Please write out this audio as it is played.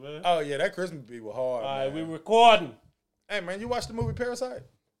Man. Oh, yeah, that Christmas beat was hard, All right, man. we recording. Hey, man, you watched the movie Parasite?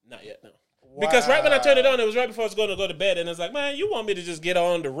 Not yet, no. Wow. Because right when I turned it on, it was right before I was going to go to bed. And it's like, man, you want me to just get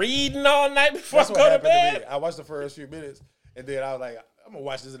on to reading all night before That's I what go to happened to me. bed? I watched the first few minutes, and then I was like, I'm going to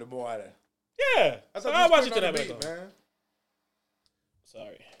watch this in the morning. Yeah. I I'll watch it tonight, tonight, man.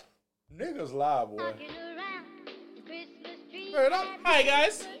 Sorry. Niggas lie, boy. Man, Hi,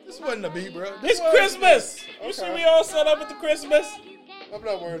 guys. this wasn't a beat, bro. It's Christmas. You see we all set up with the Christmas? I'm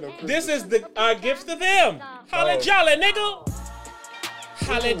not worried about Christmas. This is our gift to them. Holly jolly, nigga.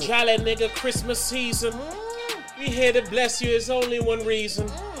 Holly jolly, nigga, Christmas season. We here to bless you. It's only one reason.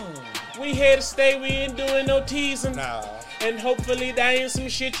 We here to stay. We ain't doing no teasing. Nah. And hopefully that ain't some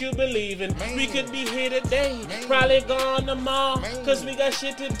shit you believe in. Man. We could be here today, Man. probably gone tomorrow, Man. cause we got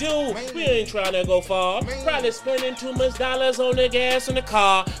shit to do. Man. We ain't trying to go far. Man. Probably spending too much dollars on the gas in the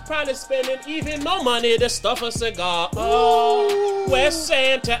car. Probably spending even more money to stuff a cigar. Oh, where's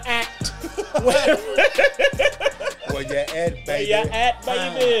Santa at? Where you at, baby? Where you at,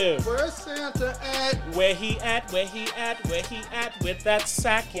 baby? Where's Santa at? Where he at? Where he at? Where he at with that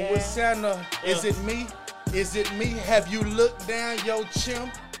sack? Yeah. With Santa, is it me? Is it me? Have you looked down your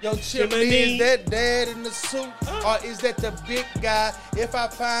chimp? Your chimney, Chimney. is that dad in the suit? Or is that the big guy? If I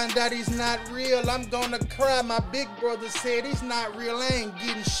find out he's not real, I'm gonna cry. My big brother said he's not real, I ain't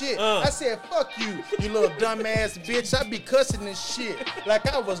getting shit. I said, fuck you, you little dumbass bitch. I be cussing this shit like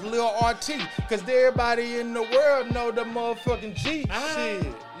I was Lil RT. Cause everybody in the world know the motherfucking G shit.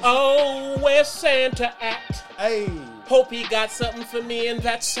 Oh, where's Santa at? Hey. Hope he got something for me in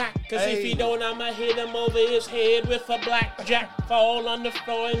that sack. Cause if Hey. he don't, I'ma hit him over his head with a blackjack. Fall on the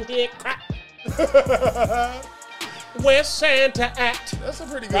floor and hit crack. Where's Santa at? That's a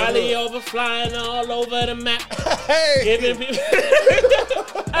pretty good Probably look. over flying all over the map. Hey. Giving people.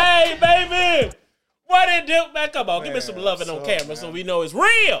 Hey, baby. What it do? Man, come on. Give me some loving on camera so we know it's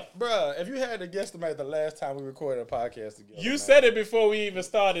real. Bruh, if you had to guesstimate the last time we recorded a podcast together. You said it before we even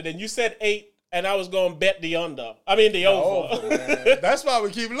started, and you said 8. And I was going to bet the under. I mean, the over. Man. That's why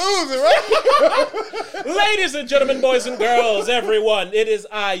we keep losing, right? Ladies and gentlemen, boys and girls, everyone, it is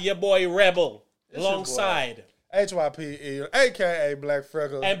I, your boy Rebel, It's your alongside HYPE, a.k.a. Black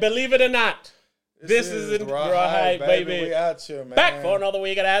Freckles. And believe it or not, this is in Rawhide, baby. We out here, man. Back for another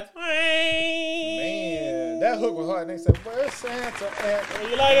week of that. Man, that hook was hard. And they said, where's Santa at?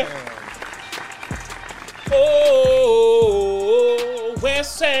 You like it? Oh, where's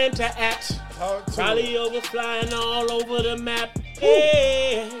Santa at? Probably over flying all over the map.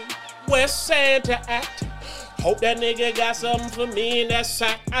 Hey, where's Santa at? Hope that nigga got something for me in that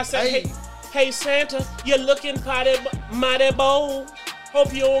sack. I said, hey Santa, you looking mighty bold.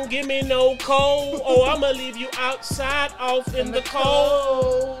 Hope you don't give me no cold. Oh, I'ma leave you outside off in the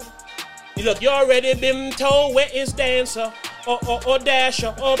cold. Look, you already been told where is Dancer or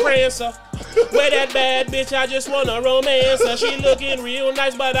Dasher or Prancer. Where that bad bitch, I just wanna romance her. She looking real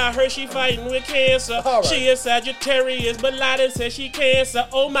nice, but I heard she fighting with cancer. Right. She is Sagittarius, but Laden says she cancer.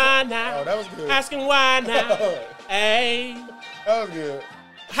 Oh my now. Oh, that was good. Asking why now. Hey. That was good.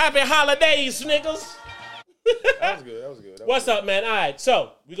 Happy holidays, niggas. That was good. What's up, man? All right,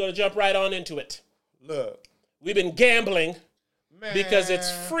 so we're gonna jump right on into it. Look. We've been gambling Man. because it's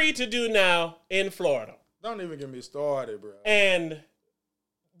free to do now in Florida. Don't even get me started, bro. And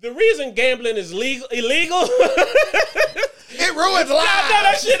the reason gambling is illegal. It ruins lives.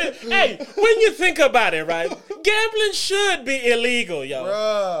 That shit is, hey, when you think about it, right? Gambling should be illegal, yo.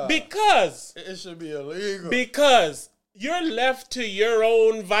 Bruh. Because It should be illegal. Because you're left to your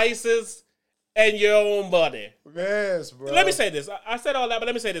own vices and your own money. Yes, bro. Let me say this. I said all that, but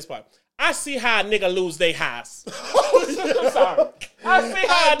let me say this part. I see how a nigga lose their house. I'm sorry. I see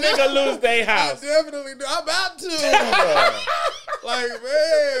how a nigga lose their house. I definitely do. I'm about to. Bro. Like,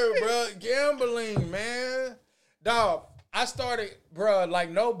 man, bro, gambling, man. Dog, I started, bro, like,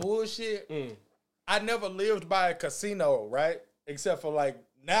 no bullshit. I never lived by a casino, right? Except for, like,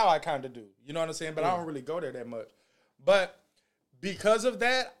 now I kind of do. You know what I'm saying? But I don't really go there that much. But because of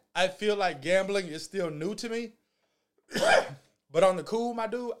that, I feel like gambling is still new to me. But on the cool, my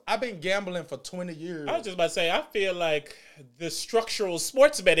dude, I've been gambling for 20 years. I was just about to say, I feel like the structural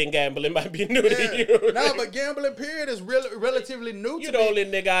sports betting gambling might be new to you. No, but gambling period is relatively new to me. You the only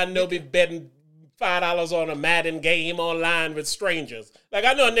nigga I know be betting $5 on a Madden game online with strangers. Like,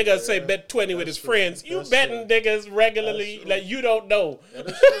 I know a nigga say bet 20 with his friends. You betting niggas regularly, like, you don't know. That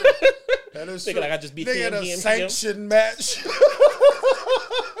is true. That is true. Nigga, like, I just beat nigga him, a sanctioned match.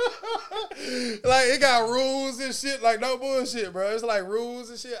 Like, it got rules and shit. Like, no bullshit, bro. It's like rules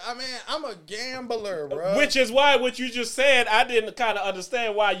and shit. I mean, I'm a gambler, bro. Which is why what you just said, I didn't kind of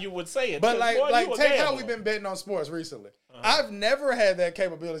understand why you would say it. But boy, take how we've been betting on sports recently. I've never had that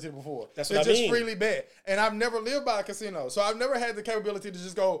capability before. That's to what I just mean. freely bet. And I've never lived by a casino. So I've never had the capability to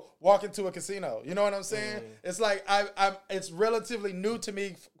just go walk into a casino. You know what I'm saying? It's like it's relatively new to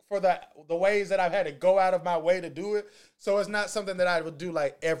me for the ways that I've had to go out of my way to do it. So it's not something that I would do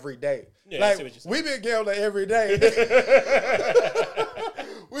like every day. Yeah, like we've been gambling every day.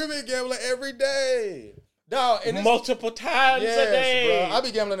 We've been gambling every day. Dog, and multiple times a day. Bro. I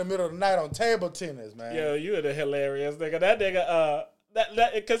be gambling in the middle of the night on table tennis, man. Yo, you are the hilarious nigga. That nigga,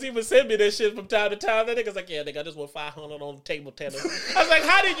 because he would send me this shit from time to time. That nigga's like, yeah, nigga, I just want 500 on table tennis. I was like,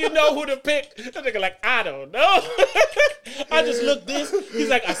 how did you know who to pick? That nigga like, I don't know. I just look this. He's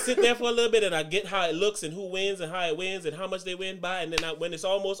like, I sit there for a little bit and I get how it looks and who wins and how it wins and how much they win by. And then when it's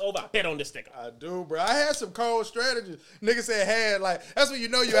almost over, I bet on this nigga. I do, bro. I had some cold strategies. Nigga said had, like, that's when you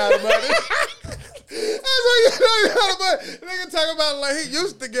know you out of money. That's when you know you out of money. Nigga talking about like he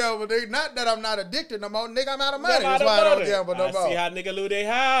used to gamble. Not that I'm not addicted no more. Nigga, I'm out of money. That's why I don't gamble no more. I see how nigga lose their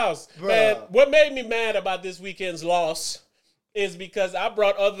house. Bruh. Man, what made me mad about this weekend's loss is because I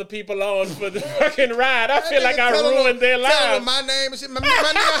brought other people on for the fucking ride. I feel like I ruined their lives. Tell them my name and shit. My nigga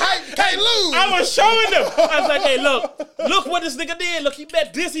hype can't lose. I was showing them. I was like, hey, look what this nigga did. Look, he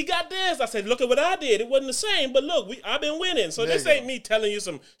bet this, he got this. I said, look at what I did. It wasn't the same, but look, I've been winning. So this ain't me telling you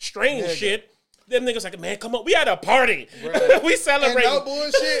some strange shit. Them niggas like, man, come on. We had a party. We celebrating. And no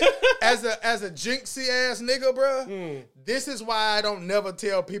bullshit. As a jinxy ass nigga, bro, this is why I don't never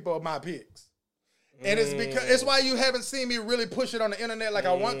tell people my picks. And it's why you haven't seen me really push it on the internet like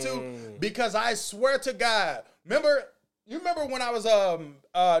I want to. Because I swear to God, you remember when I was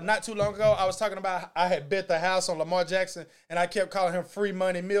not too long ago, I was talking about I had bet the house on Lamar Jackson and I kept calling him Free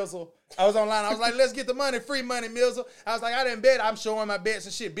Money Mizzle. I was online. I was like, let's get the money, Free Money Mizzle. I was like, I didn't bet. I'm showing my bets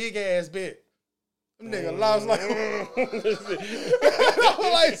and shit. Big ass bet. Nigga lost like, I'm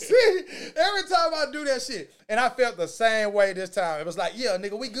like, see, every time I do that shit, and I felt the same way this time. It was like, yeah,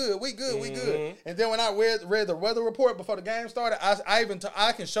 nigga, we good. And then when I read the weather report before the game started,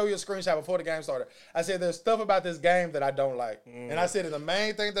 I can show you a screenshot before the game started. I said, there's stuff about this game that I don't like. And I said, the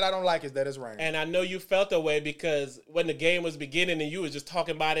main thing that I don't like is that it's raining. And I know you felt that way because when the game was beginning and you was just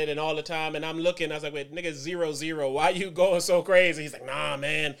talking about it and all the time, and I'm looking, I was like, wait, nigga, 0-0. Why you going so crazy? He's like, nah,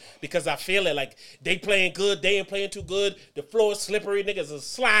 man, because I feel it. Like, they playing good, they ain't playing too good. The floor is slippery, niggas is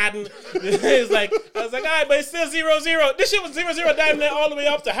sliding. It's like, I was like, all right, but it's still 0-0. This shit was 0-0 down there all the way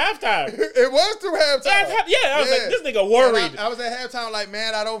up to halftime. It was through halftime. Yeah, I was like, this nigga worried. I was at halftime like,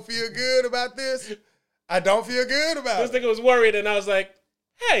 man, I don't feel good about this. I don't feel good about this nigga was worried, and I was like,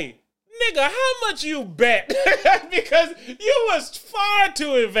 hey, nigga, how much you bet? Because you was far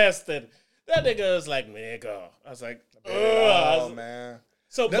too invested. That nigga was like, nigga. I was like, oh, man.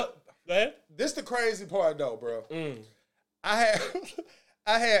 So, go ahead. This the crazy part, though, bro. I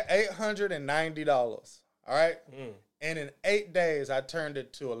had $890, all right? And in 8 days, I turned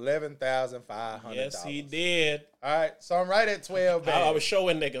it to $11,500. Yes, he did. All right, so I'm right at 12 bands. I was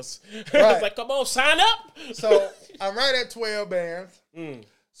showing niggas. Right. I was like, come on, sign up. So I'm right at 12 bands.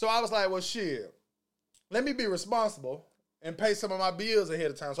 So I was like, well, shit, let me be responsible and pay some of my bills ahead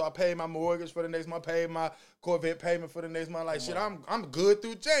of time. So I paid my mortgage for the next month, paid my Corvette payment for the next month. Like, I'm good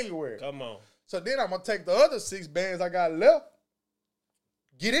through January. Come on. So then I'm going to take the other 6 bands I got left,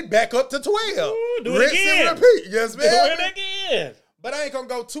 get it back up to 12. Ooh, do Rinse it again. and repeat. Yes, man. Do it again. But I ain't going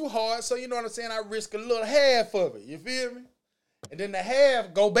to go too hard. So you know what I'm saying? I risk a little half of it. You feel me? And then the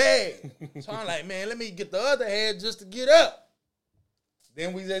half go bad. So I'm like, man, let me get the other half just to get up.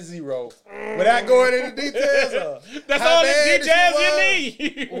 Then we at 0. Without going into details. That's all the details you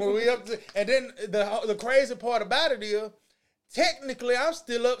need. When we up to, and then the crazy part about it is, technically, I'm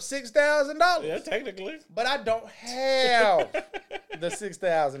still up $6,000. Yeah, technically. But I don't have the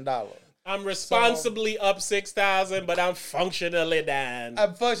 $6,000. I'm responsibly up 6,000, but I'm functionally down.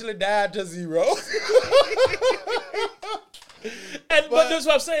 I'm functionally down to 0. But that's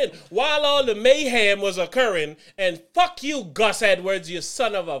what I'm saying. While all the mayhem was occurring, and fuck you, Gus Edwards, you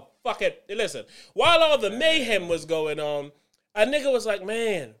son of a fucking... Listen, while all the mayhem was going on, a nigga was like,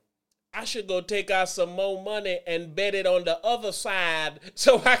 man, I should go take out some more money and bet it on the other side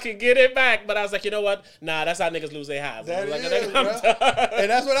so I can get it back. But I was like, you know what? Nah, that's how niggas lose their house. That like, is, bro.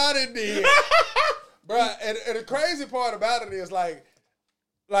 And that's what I didn't do. Bro, and the crazy part about it is like,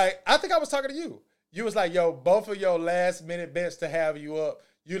 I think I was talking to you. You was like, yo, both of your last minute bets to have you up,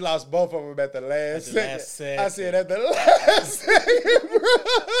 you lost both of them at the last second. I said at the last second,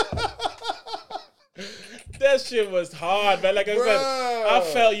 bro. That shit was hard, man. Like I said, I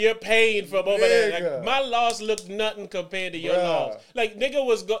felt your pain from over there. Like, my loss looked nothing compared to your loss. Like nigga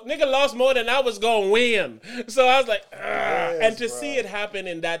lost more than I was gonna win. So I was like, and to see it happen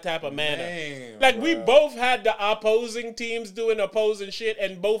in that type of manner, like we both had the opposing teams doing opposing shit,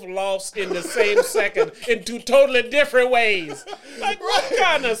 and both lost in the same second in two totally different ways. Like what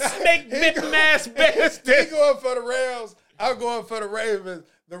kind of snake bitten ass bastard? He going for the Rams. I'm going for the Ravens.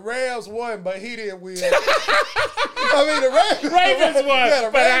 The Rams won, but he didn't win. I mean, the Ravens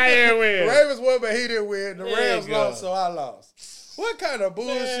won, but I didn't win. The Ravens won, but he didn't win. The Rams lost, so I lost. What kind of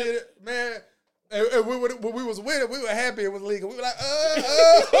bullshit, man? And when we was winning, we were happy it was legal. We were like,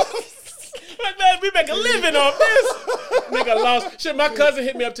 Like, man, we make a living off this. Nigga lost. Shit, my cousin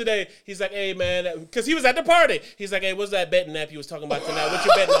hit me up today. He's like, hey, man, because he was at the party. He's like, hey, what's that betting app you was talking about tonight? What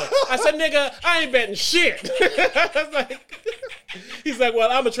you betting on? I said, nigga, I ain't betting shit. I was like, he's like, well,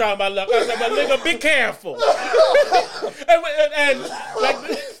 I'm going to try my luck. I was like, well, nigga, be careful. and like,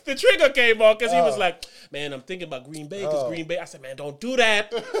 the trigger came on because he was like, man, I'm thinking about Green Bay because Green Bay. I said, man, don't do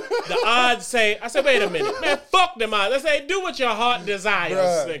that. The odds say, I said, wait a minute. Man, fuck them odds. I say, do what your heart desires.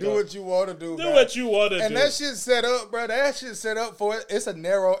 Bruh, do what you want to do, Do what you want to do. And that shit set up, bro. That shit set up for it. It's a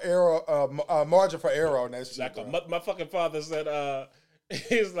narrow error, margin for error on that shit. Like my fucking father said,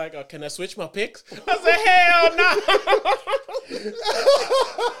 he's like, can I switch my picks? I said, hell no.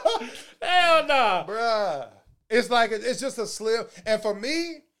 Hell no. Bruh. It's like, it's just a slim. And for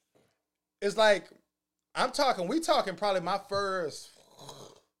me, it's like, we talking probably my first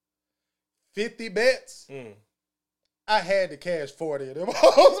 50 bets. I had to cash 40 of them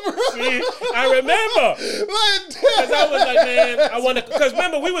hoes, bro. See, I remember. Because I was like, man, I want to. Because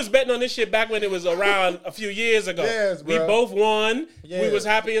remember, we was betting on this shit back when it was around a few years ago. Yes, bro. We both won. Yes. We was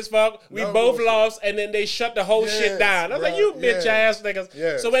happy as fuck. We both lost, and then they shut the whole shit down. I was like, you bitch ass niggas.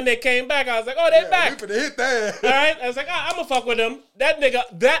 Yes. So when they came back, I was like, oh, they back. We finna hit that. All right? I was like, I'm going to fuck with them. That nigga,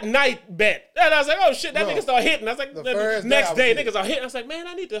 that night bet. And I was like, oh, shit, that nigga started hitting. I was like, the next day, niggas are hitting. I was like, man,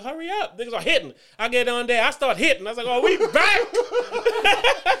 I need to hurry up. Niggas are hitting. I get on there. I start hitting. I was like, oh, we back.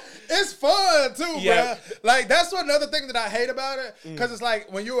 It's fun, too, bro. Like, that's another thing that I hate about it. Because it's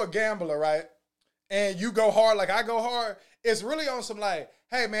like, when you're a gambler, right, and you go hard like I go hard, it's really on some like,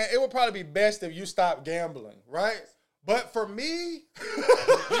 hey, man, it would probably be best if you stop gambling, right? But for me,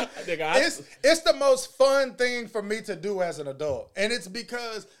 it's the most fun thing for me to do as an adult. And it's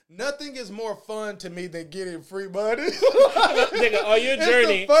because nothing is more fun to me than getting free money. Nigga, on your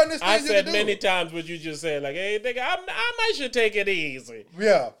journey, I said many times what you just said. Like, hey, nigga, I might should take it easy.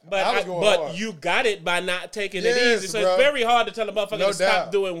 Yeah. But you got it by not taking it easy. So it's very hard to tell a motherfucker to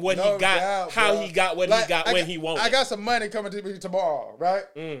stop doing what he got, how he got what he got when he wanted. I got some money coming to me tomorrow, right?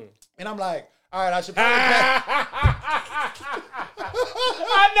 And I'm like, all right, I should probably pay.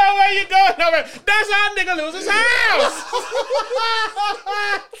 I know where you're going over. That's how nigga lose his house.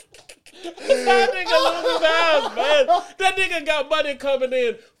 That's how nigga lose his house, man. That nigga got money coming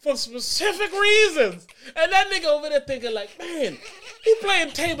in for specific reasons. And that nigga over there thinking like, man, he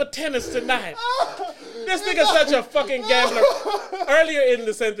playing table tennis tonight. This nigga's such a fucking gambler. Earlier in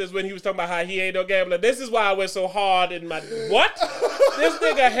the sentence when he was talking about how he ain't no gambler, this is why I went so hard in my... What? This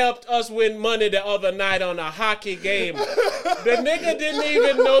nigga helped us win money the other night on a hockey game. The nigga didn't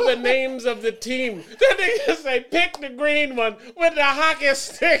even know the names of the team. The nigga say, pick the green one with the hockey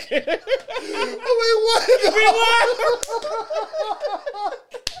stick. We won. We won.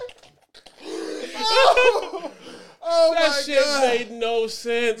 Oh that my shit God. made no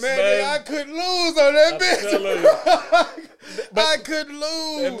sense, man. I couldn't lose on that bitch. I couldn't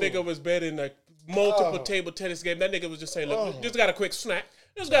lose. That nigga was betting like multiple table tennis games. That nigga was just saying, look, just got a quick snack.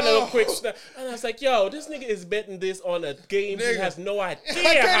 Just got a little quick snack. And I was like, yo, this nigga is betting this on a game he has no idea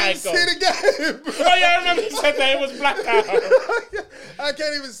how it goes. See the game, bro. Oh, yeah, I remember he said that. It was blackout. I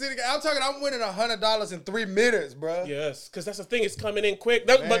can't even see the game. I'm winning $100 in 3 minutes, bro. Yes, because that's the thing. It's coming in quick.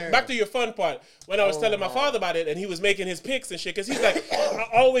 But back to your fun part. When I was telling my father about it and he was making his picks and shit, because he's like, I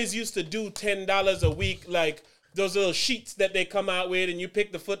always used to do $10 a week, like, those little sheets that they come out with, and you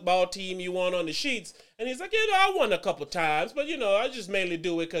pick the football team you want on the sheets. And he's like, I won a couple times, but, I just mainly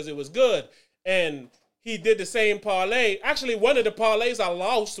do it because it was good. And he did the same parlay. Actually, one of the parlays I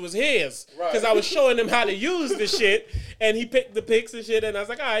lost was his. Because I was showing him how to use the shit. And he picked the picks and shit. And I was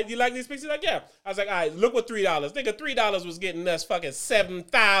like, all right, you like these picks? He's like, yeah. I was like, all right, look what $3. Nigga, $3 was getting us fucking $7,000.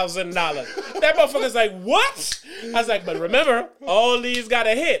 That motherfucker's like, what? I was like, but remember, all these got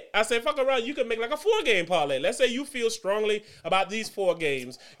a hit. I said, fuck around, you can make like a 4-game parlay. Let's say you feel strongly about these 4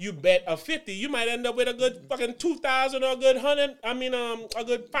 games. You bet a 50. You might end up with a good fucking 2,000 or a good 100. A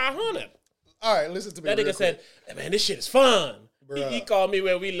good 500. All right, listen to me. That nigga said, hey, man, this shit is fun. He called me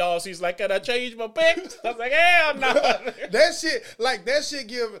when we lost. He's like, can I change my pick? I was like, hell no. that shit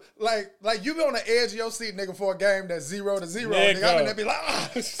give, like you be on the edge of your seat, nigga, for a game that's 0-0. Nigga, I'm in there be like,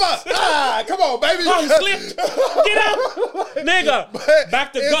 fuck, come on, baby. Oh, slipped. Get out. Nigga,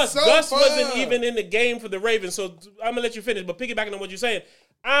 back to Gus. So Gus wasn't even in the game for the Ravens, so I'm going to let you finish. But piggybacking on what you're saying,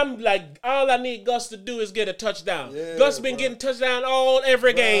 I'm like, all I need Gus to do is get a touchdown. Yeah, Gus been getting touchdown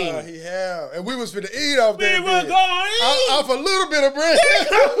every game. He have. And we was finna eat off that. We were going to eat. Off a little bit of bread.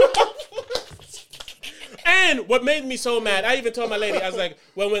 And what made me so mad, I even told my lady, I was like,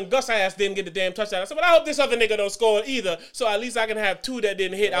 well, when Gus ass didn't get the damn touchdown, I said, well, I hope this other nigga don't score either, so at least I can have 2 that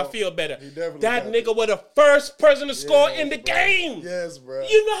didn't hit. I feel better. That nigga was the first person to score in the game. Yes, bro.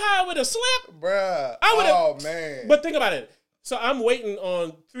 You know how I would have slept? Bruh. Oh, man. But think about it. So I'm waiting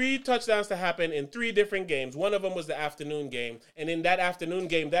on 3 touchdowns to happen in 3 different games. One of them was the afternoon game. And in that afternoon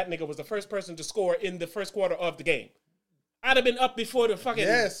game, that nigga was the first person to score in the first quarter of the game. I'd have been up before the fucking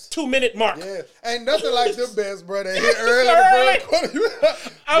 2-minute mark. Yeah. Ain't nothing like the best, bro. They hit early.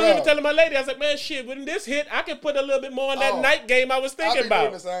 I was even telling my lady, I was like, man, shit, when this hit, I could put a little bit more on that night game I was thinking about.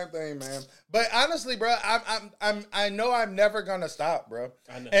 Doing the same thing, man. But honestly, bro, I know I'm never gonna stop, bro.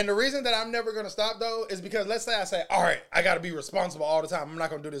 I know. And the reason that I'm never gonna stop though is because let's say I say, all right, I gotta be responsible all the time. I'm not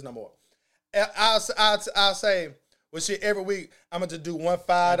gonna do this no more. I'll say, well, shit, every week, I'm going to do one $5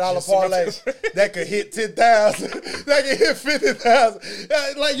 parlay that could hit 10,000. That could hit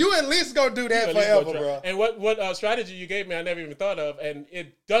 50,000. Like, you at least going to do that forever, bro. And what strategy you gave me, I never even thought of. And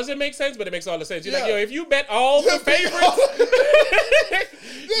it doesn't make sense, but it makes all the sense. You're like, yo, if you bet all the favorites,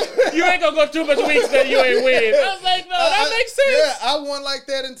 you ain't going to go too much weeks that you ain't win. I was like, no, that makes sense. Yeah, I won like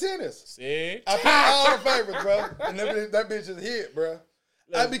that in tennis. See? I picked all the favorites, bro. And that bitch just hit, bro.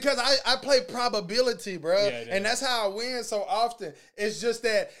 Because I play probability, bro. Yeah, and that's how I win so often. It's just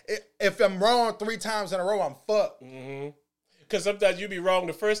that if I'm wrong 3 times in a row, I'm fucked. Mm-hmm. Because sometimes you be wrong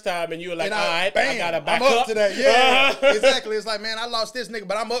the first time and you're like, all right, I got to back I'm up today. Yeah, exactly. It's like, man, I lost this nigga,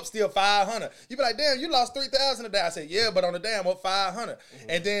 but I'm up still 500. You be like, damn, you lost 3,000 today. I said, yeah, but on the day I'm up 500. Mm-hmm.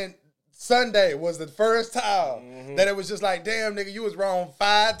 And then Sunday was the first time that it was just like, damn, nigga, you was wrong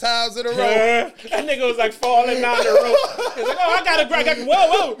 5 times in a row. That nigga was like falling down the rope. He's like, oh, I got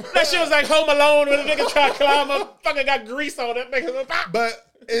whoa. That shit was like Home Alone when the nigga tried to climb up, fucking got grease on it. Nigga. But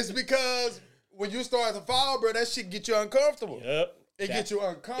it's because when you start to fall, bro, that shit get you uncomfortable. Yep. It gets you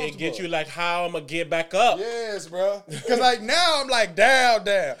uncomfortable. It gets you like, how I'm going to get back up. Yes, bro. Because like now I'm like down.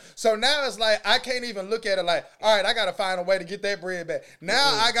 So now it's like I can't even look at it like, all right, I got to find a way to get that bread back.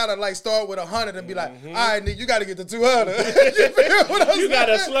 Now I got to like start with 100 and be like, all right, nigga, you got to get to 200. You feel what I'm saying? You got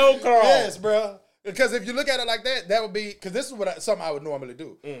to slow crawl. Yes, bro. Because if you look at it like that, that would be, because this is something I would normally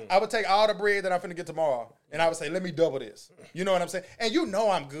do. I would take all the bread that I'm finna get tomorrow, and I would say, let me double this. You know what I'm saying? And you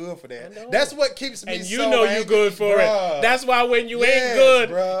know I'm good for that. That's what keeps me and you know you good for it. That's why when you ain't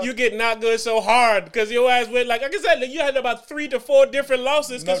good, you get not good so hard. Because your ass went, like I said, you had about 3 to 4 different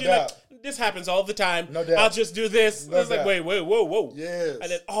losses. Because you're like, this happens all the time. No doubt. I'll just do this. It's like, wait, whoa. Yes. And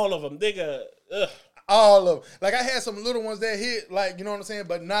then all of them, nigga, ugh. All of them. Like, I had some little ones that hit, like, you know what I'm saying?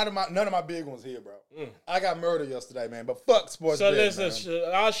 But none of my big ones here, bro. I got murdered yesterday, man. But fuck sports betting, listen,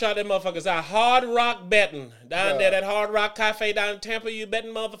 I'll shout them motherfuckers out. Hard Rock betting. Down there, that Hard Rock Cafe down in Tampa, you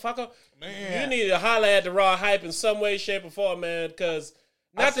betting motherfucker? Man. You need to holler at the Raw Hype in some way, shape, or form, man, because...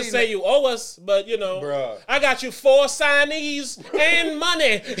 Not to say you owe us, but, you know, I got you 4 signees and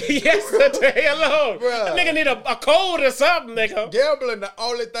money yesterday alone. That nigga need a code or something, nigga. Gambling the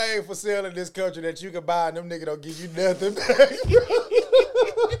only thing for sale in this country that you can buy, and them nigga don't give you nothing back.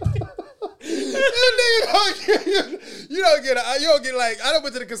 You don't get like, I done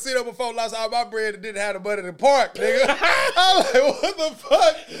went to the casino before, lost all my bread and didn't have the money to park, nigga. I'm like, what the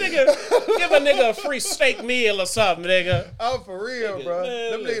fuck? Nigga, give a nigga a free steak meal or something, nigga. Oh, for real, nigga, bro.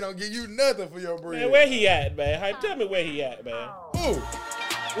 Man, them niggas don't give you nothing for your bread. Man, where he at, man? Tell me where he at, man. Ooh.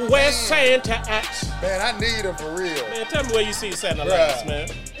 Where's Santa at? Man, I need him for real. Man, tell me where you see Santa last, man.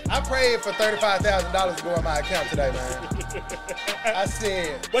 I prayed for $35,000 to go in my account today, man. I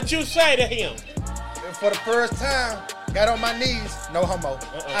said. What you say to him? For the first time, got on my knees, no homo.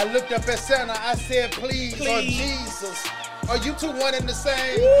 I looked up at Santa, I said, please. Oh Jesus. Are you two one and the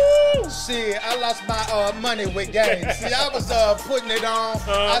same? Woo! Shit, I lost my money with games. See, I was putting it on.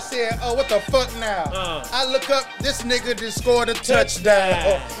 I said, oh, what the fuck now? I look up, this nigga just scored a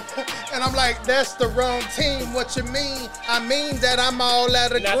touchdown. And I'm like, that's the wrong team. What you mean? I mean that I'm all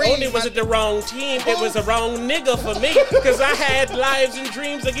out of Not green. only was it the wrong team, it was the wrong nigga for me. Because I had lives and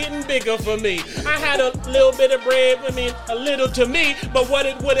dreams of getting bigger for me. I had a little bit of bread, a little to me. But what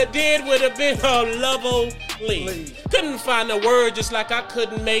it would have did would have been a lovely. Couldn't find a word, just like I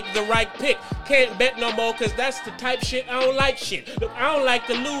couldn't make the right pick. can't bet no more because that's the type shit I don't like shit. Look, I don't like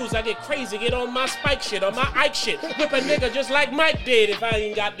to lose. I get crazy, get on my Spike shit, on my Ike shit. Whip a nigga just like Mike did if I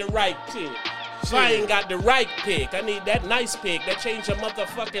ain't got the right pick. If I ain't got the right pick, I need that nice pick that change your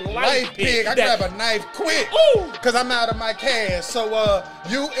motherfucking life pick. I grab a knife quick. Ooh. Cause I'm out of my cash. So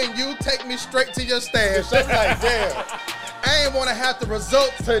you take me straight to your stash. That's like, damn. I ain't want to have the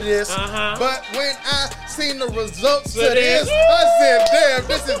results to this, but when I seen the results to this, I said, damn,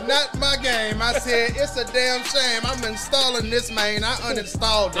 this is not my game. I said, it's a damn shame. I'm installing this, man. I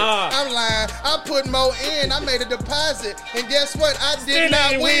uninstalled it. I'm lying. I put more in. I made a deposit. And guess what? I did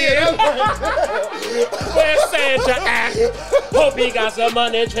not win. Where's Santa at? Hope he got some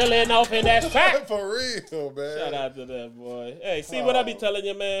money chilling off in that sack. For real, man. Shout out to that boy. Hey, see what I be telling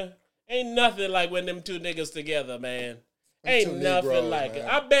you, man? Ain't nothing like when them two niggas together, man. Ain't nothing Negroes, like man.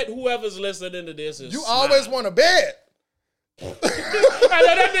 It. I bet whoever's listening to this is you always want to bet. I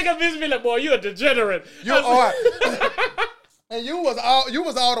know that nigga visits me like, boy, you a degenerate. You are. And you was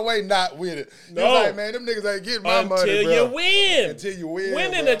all the way not with it. No. You was like, man, them niggas ain't getting my money, bro. Until you win. Until you win,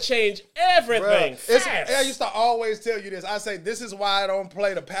 winning to change everything. I used to always tell you this. I say, this is why I don't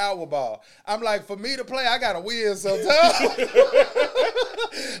play the Powerball. I'm like, for me to play, I got to win sometimes.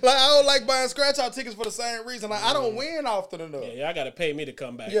 Like, I don't like buying scratch-out tickets for the same reason. Like, I don't win often enough. Yeah, y'all got to pay me to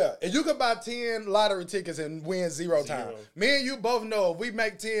come back. Yeah, and you can buy 10 lottery tickets and win zero times. Me and you both know if we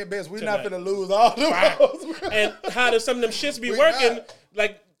make 10 bets, we're not going to lose all those. And how does some of them shits be working?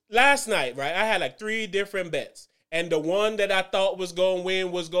 Like, last night, right, I had like 3 different bets. And the one that I thought was going to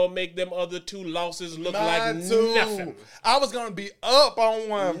win was going to make them other 2 losses look like nothing. I was going to be up on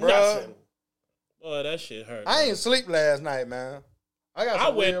one, bro. Nothing. Oh, that shit hurt. I ain't sleep last night, man. I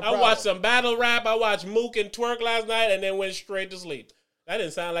watched some battle rap. I watched Mook and Twerk last night and then went straight to sleep. That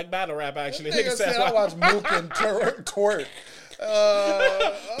didn't sound like battle rap, actually. That nigga said I watched Mook and Twerk.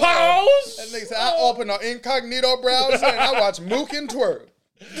 Pause. That nigga said I opened an incognito browser and I watched Mook and Twerk.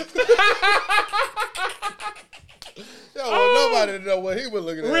 Nobody know what he was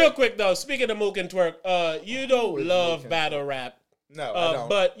looking at. Real quick, though, speaking of Mook and Twerk, you don't love battle rap. No, I don't.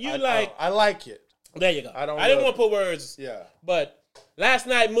 But I like it. There you go. I didn't want to put words. Yeah. But last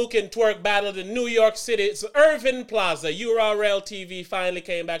night, Mook and Twerk battled in New York City. It's Irving Plaza. URL TV finally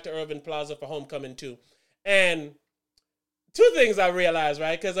came back to Irving Plaza for Homecoming 2. And 2 things I realized,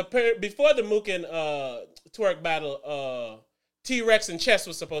 right? Because before the Mook and Twerk battle, T-Rex and Chess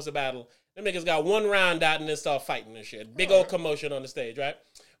was supposed to battle. Them niggas got 1 round out and then start fighting and shit. Big old commotion on the stage, right?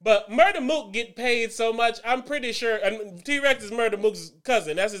 But Murder Mook get paid so much, I'm pretty sure, and T-Rex is Murder Mook's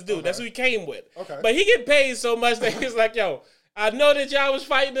cousin. That's his dude. Okay. That's who he came with. Okay. But he get paid so much that he's like, yo, I know that y'all was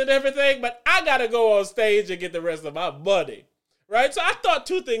fighting and everything, but I got to go on stage and get the rest of my money. Right? So I thought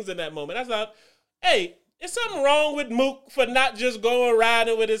 2 things in that moment. I thought, hey, is something wrong with Mook for not just going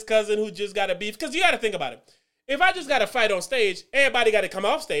riding with his cousin who just got a beef? Because you got to think about it. If I just got to fight on stage, everybody got to come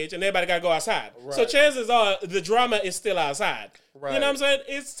off stage and everybody got to go outside. Right. So chances are the drama is still outside. Right. You know what I'm saying?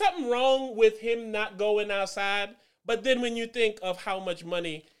 Is something wrong with him not going outside? But then when you think of how much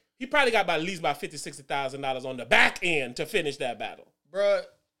money, he probably got at least about $50,000, $60,000 on the back end to finish that battle. Bruh.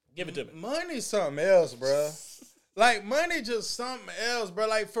 Give it to me. Money's something else, bruh. Like, money just something else, bruh.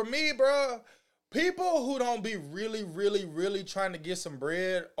 Like, for me, bruh, people who don't be really, really, really trying to get some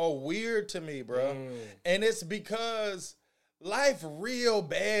bread are weird to me, bro. And it's because life real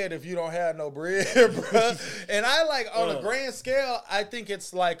bad if you don't have no bread, bro. And I like on a grand scale, I think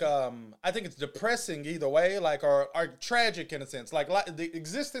it's like I think it's depressing either way, like or tragic in a sense. Like the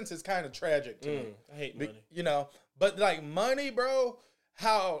existence is kind of tragic to me. I hate money. You know, but like money, bro,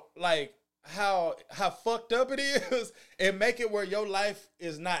 how fucked up it is, and make it where your life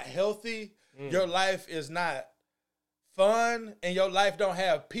is not healthy. Your life is not fun, and your life don't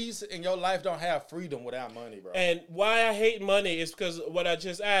have peace, and your life don't have freedom without money, bro. And why I hate money is because what I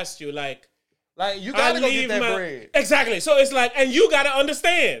just asked you, like you gotta go get that bread. Exactly. So it's like, and you gotta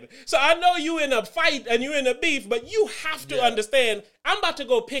understand. So I know you in a fight and you in a beef, but you have to understand. I'm about to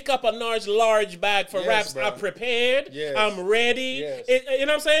go pick up a large bag for raps. Bro. I'm prepared. Yes. I'm ready. Yes. You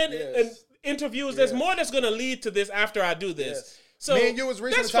know what I'm saying? Yes. And interviews. There's more that's gonna lead to this after I do this. Yes. So me and you was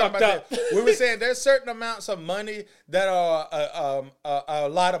recently talking about that. We were saying there's certain amounts of money that are a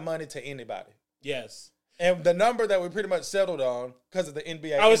lot of money to anybody. Yes. And the number that we pretty much settled on because of the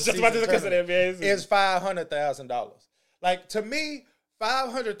NBA, I was just about to say because of the NBA, is $500,000. Like, to me,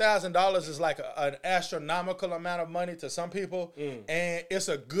 $500,000 is like an astronomical amount of money to some people, and it's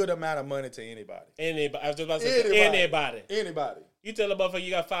a good amount of money to anybody. Anybody. I was just about to say anybody. Anybody. You tell a motherfucker you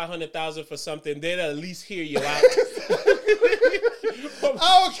got $500,000 for something, they'll at least hear you out.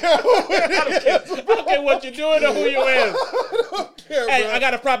 I don't care what you're doing or who you is. care, Hey, bro. I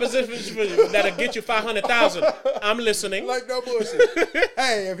got a proposition for you that'll get you 500,000. I'm listening. Like no bullshit.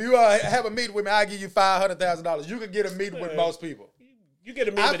 Hey, if you have a meeting with me, I'll give you $500,000. You can get a meeting with most people. You get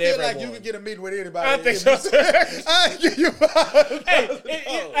a meeting I with feel everyone. like you can get a meeting with anybody. I think so. I give you $500,000.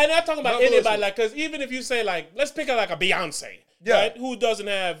 Hey, and I'm talking about No anybody, bullshit. like, because even if you say, like, let's pick up like a Beyonce, Yeah. right? Who doesn't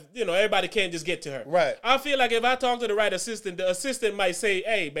have, everybody can't just get to her. Right. I feel like if I talk to the right assistant, the assistant might say,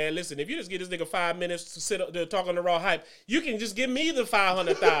 hey, man, listen, if you just get this nigga 5 minutes to sit up to talk on the raw hype, you can just give me the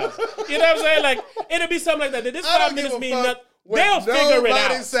 500,000. You know what I'm saying? Like, it'll be something like that. This I 5 don't minutes give a mean fuck nothing. what They'll figure it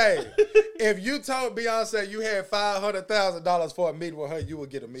out. say. If you told Beyonce you had $500,000 for a meeting with her, you would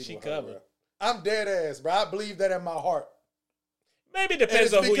get a meeting with covered. her. Bro. I'm dead ass, bro. I believe that in my heart. Maybe it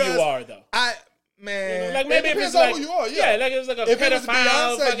depends on who you are, though. Man, Like maybe it if depends it's on like, who you are. Yeah, like it's like a if pedophile. it was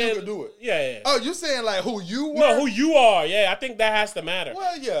Beyonce, fucking, you could do it. Yeah. Oh, you saying like who you were? No, who you are. Yeah, I think that has to matter.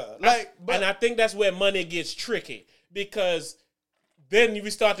 Well, yeah. And I think that's where money gets tricky because then we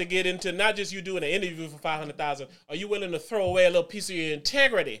start to get into not just you doing an interview for 500,000. Are you willing to throw away a little piece of your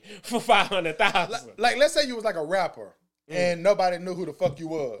integrity for 500,000? like let's say you was like a rapper and nobody knew who the fuck you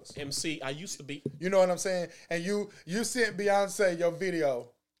was. MC, I used to be. You know what I'm saying? And you sent Beyonce your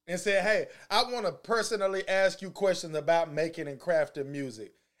video and said, hey, I want to personally ask you questions about making and crafting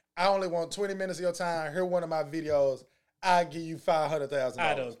music. I only want 20 minutes of your time. Here's one of my videos. I'll give you $500,000.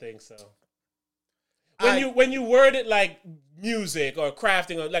 I don't think so. When you word it like music or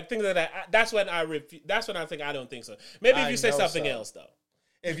crafting or like things like that, that's when I think I don't think so. Maybe if you say something else though.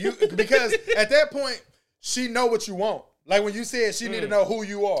 Because at that point, she know what you want. Like when you said she need to know who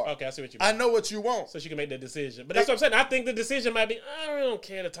you are. Okay, I see what you mean. I know what you want. So she can make the decision. But that's what I'm saying. I think the decision might be, I really don't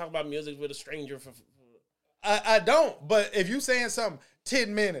care to talk about music with a stranger for I don't. But if you saying something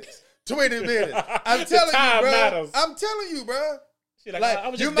 10 minutes, 20 minutes, I'm telling you, time bro. matters. I'm telling you, bro. She like I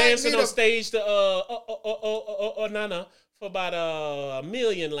was just dancing on stage to Nana for about $1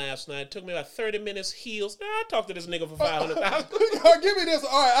 million last night. It took me about 30 minutes heels. I talked to this nigga for 500,000. Give me this.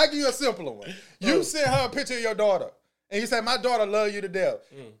 All right, I'll give you a simpler one. You sent her a picture of your daughter. And you say, my daughter love you to death.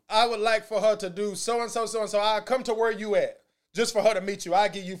 I would like for her to do so-and-so, so-and-so. I'll come to where you at. Just for her to meet you. I'll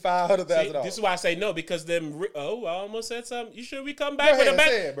give you $500,000. This is why I say no, because them, I almost said something. You sure we come back with a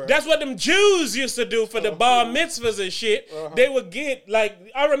back? That's what them Jews used to do for the bar mitzvahs and shit. They would get, like,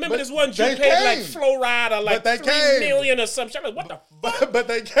 I remember this one Jew paid like Flo Rida like $3 million or something. I'm like, what the fuck? But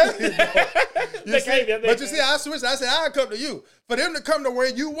they came, bro. But you see, I switched. I said, I'll come to you. For them to come to where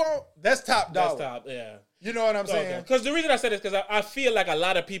you want, that's top dollar. That's top, yeah. You know what I'm saying? Because the reason I said this because I feel like a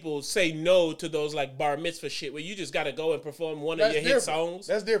lot of people say no to those like bar mitzvah shit where you just got to go and perform one of your hit songs.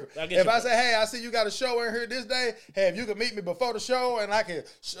 That's different. If I say, hey, I see you got a show in here this day. Hey, if you can meet me before the show and I can,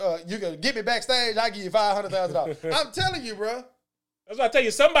 you can get me backstage, I give you $500,000. I'm telling you, bro. That's why I tell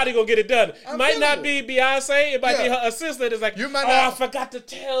you, somebody gonna get it done. Might not be Beyonce. It might be her assistant. It's like, I forgot to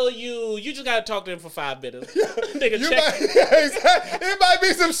tell you. You just gotta talk to him for 5 minutes. Nigga, it might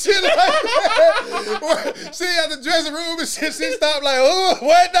be some shit like that. She at the dressing room and shit. She stopped like, oh,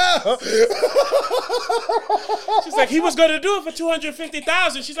 what now? She's like, he was gonna do it for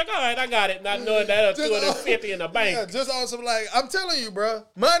 $250,000. She's like, all right, I got it. Not knowing that $250 in the bank. Yeah, just also like, I'm telling you, bro.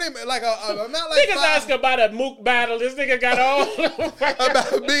 Money, like, I'm not like. Niggas asking about a mook battle. This nigga got all. About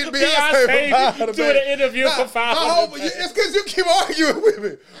Beyonce doing an interview for $500,000. It's because you keep arguing with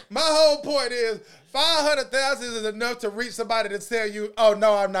me. My whole point is $500,000 is enough to reach somebody to tell you, oh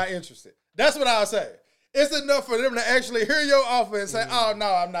no, I'm not interested. That's what I'll say. It's enough for them to actually hear your offer and say, oh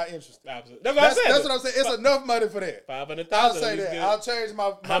no, I'm not interested. Absolutely. That's what I said. That's what I'm saying. It's enough money for that. $500,000. I'll say that. I'll change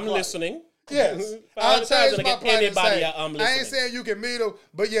my I'm listening. Yes. I'll change my plan and say, I'm I ain't saying you can meet them,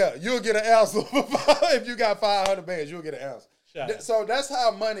 but yeah, you'll get an ounce. If you got 500 bands, you'll get an ounce. So that's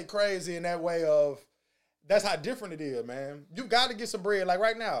how money crazy in that way of, that's how different it is, man. You got to get some bread. Like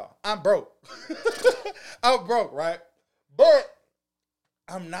right now, I'm broke. I'm broke, right? But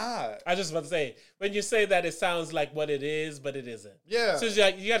I'm not. I just about to say, when you say that, it sounds like what it is, but it isn't. Yeah. So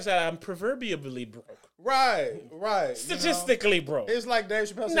you got to say, I'm proverbially broke. Right. Statistically broke. It's like Dave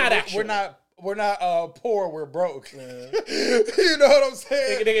Chappelle said, not actually. We're not poor, we're broke. Yeah. You know what I'm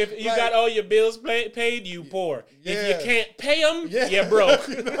saying? If you got all your bills paid, you poor. Yeah. If you can't pay them, you're broke.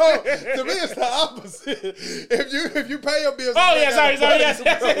 No, to me it's the opposite. If you pay your bills, yes.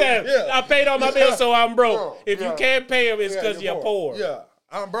 Yeah. I paid all my bills, so I'm broke. If you can't pay them, it's because you're poor. Yeah,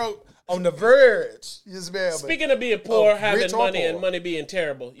 I'm broke on the verge. Speaking of being poor, having money, and money being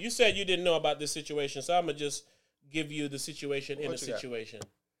terrible, you said you didn't know about this situation, so I'm gonna just give you the situation in a situation.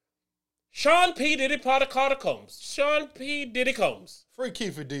 Sean P. Diddy Carter Combs. Sean P. Diddy Combs. Free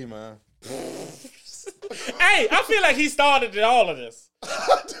Kiefer D, man. Hey, I feel like he started all of this.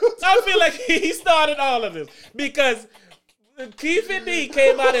 I feel like he started all of this because Keefe D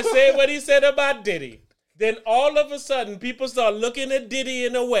came out and said what he said about Diddy. Then all of a sudden, people start looking at Diddy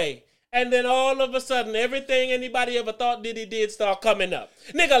in a way. And then all of a sudden, everything anybody ever thought Diddy did start coming up.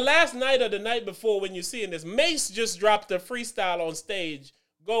 Nigga, last night or the night before when you seeing this, Mace just dropped a freestyle on stage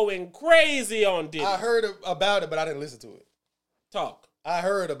going crazy on Diddy. I heard about it, but I didn't listen to it. Talk. I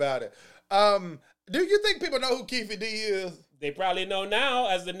heard about it. Do you think people know who Keefe D is? They probably know now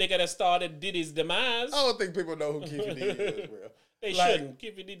as the nigga that started Diddy's demise. I don't think people know who Keefe D is, bro. They shouldn't.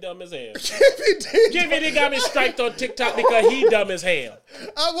 Keefe D dumb as hell. Keefe D got me striked on TikTok because he dumb as hell.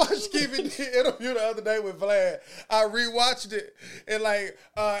 I watched Keefe D interview the other day with Vlad. I rewatched it, and like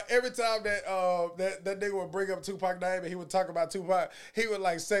every time that nigga would bring up Tupac name and he would talk about Tupac, he would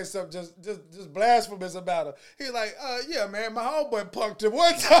like say something just blasphemous about him. He was like, yeah, man, my homeboy punked him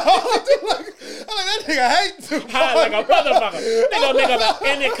one time. like, that nigga hate Tupac. High like a motherfucker. Nigga about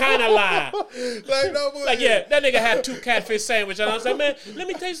any kind of lie. Like no boy. Like yeah, that nigga had 2 catfish sandwiches. I was like, man, let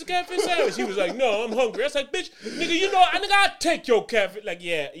me taste the catfish sandwich. He was like, no, I'm hungry. I was like, bitch, nigga, you know, I'll take your catfish. Like,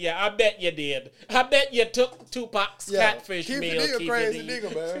 yeah, I bet you did. I bet you took Tupac's catfish meal. Keefe D a crazy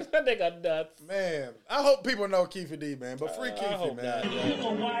nigga, man. That nigga nuts. Man, I hope people know Keefe D, man. But free Keefe, man.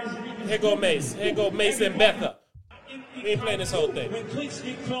 Here go Mace. Here go Mace and Betha. We ain't playing this whole thing. When clicks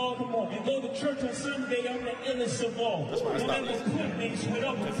get called, come on. And go to church on Sunday, I'm the illest of all. That's why I stopped. When there was clinics with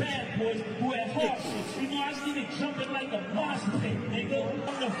other bad boys who had hardships. You know, I see it jumping like a mosh pit, nigga.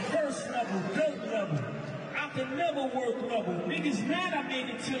 I'm the first level, dirt level. I can never work level. Niggas mad I made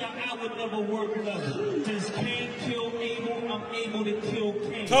it to the I would never work level. Just Cain kill Abel, I'm able to kill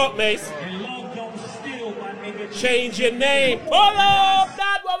Cain. Talk, Mace. And love don't steal, my nigga. Change your name. Pull up.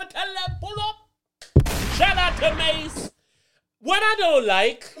 That's what we tell them. Pull up. Shout out to Mace. What I don't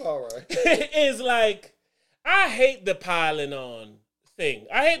like is like, I hate the piling on thing.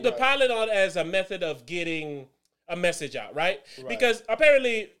 I hate the piling on as a method of getting a message out, right? Because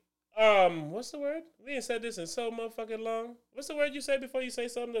apparently, what's the word? We ain't said this in so motherfucking long. What's the word you say before you say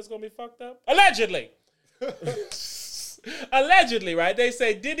something that's gonna be fucked up? Allegedly. Allegedly, right? They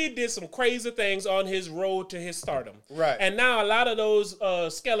say Diddy did some crazy things on his road to his stardom. Right. And now a lot of those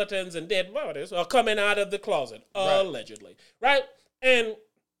skeletons and dead bodies are coming out of the closet, allegedly. Right? And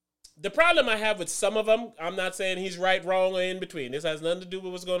the problem I have with some of them, I'm not saying he's right, wrong, or in between. This has nothing to do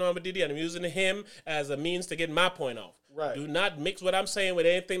with what's going on with Diddy, and I'm using him as a means to get my point off. Right. Do not mix what I'm saying with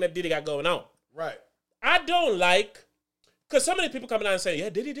anything that Diddy got going on. Right. I don't like... Because so many people coming out and saying, yeah,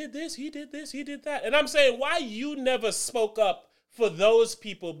 Diddy did this, he did that. And I'm saying, why you never spoke up for those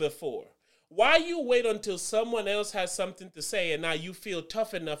people before? Why you wait until someone else has something to say and now you feel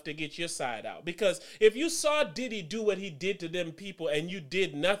tough enough to get your side out? Because if you saw Diddy do what he did to them people and you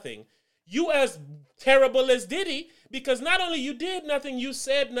did nothing, you as terrible as Diddy, because not only you did nothing, you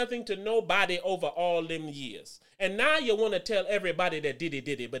said nothing to nobody over all them years. And now you want to tell everybody that Diddy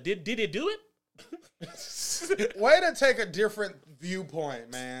did it. But did Diddy do it? Way to take a different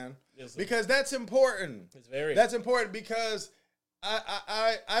viewpoint, man. Yes, because that's important. It's very. That's important because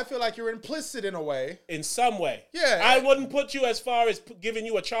I feel like you're implicit in a way. In some way. Yeah. I wouldn't put you as far as giving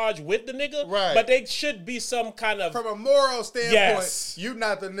you a charge with the nigga. Right. But they should be some kind of... From a moral standpoint, Yes. you're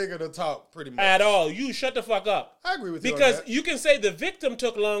not the nigga to talk, pretty much. At all. You shut the fuck up. I agree with you Because on that. you can say the victim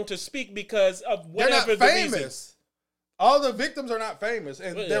took long to speak because of They're whatever not the famous. reason. All the victims are not famous,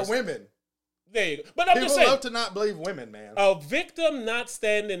 and Well, they're yes. women. There you go. But I'm People just saying, love to not believe women, man. a victim not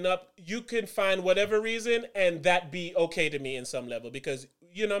standing up, you can find whatever reason and that be okay to me in some level because,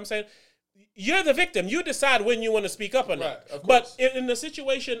 you know what I'm saying? You're the victim. You decide when you want to speak up or not. Right, of But course. in the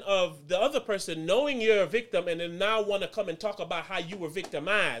situation of the other person knowing you're a victim and then now want to come and talk about how you were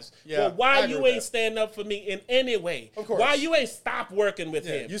victimized, Yeah, well, I why agree you with ain't that. stand up for me in any way? Of course. Why you ain't stop working with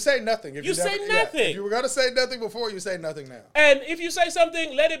Yeah, him? you say nothing. If You say never- nothing. If you were going to say nothing before, you say nothing now. And if you say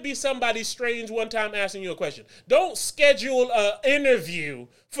something, let it be somebody strange one time asking you a question. Don't schedule an interview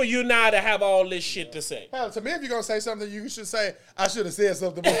for you now to have all this shit to say. Hell, to me, if you're going to say something, you should say, I should have said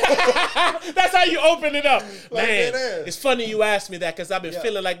something before. That's how you open it up. Like Man, it is. it's funny you asked me that because I've been Yeah.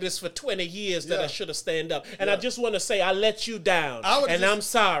 feeling like this for 20 years that Yeah. I should have stand up. And Yeah. I just want to say I let you down. I would And just- I'm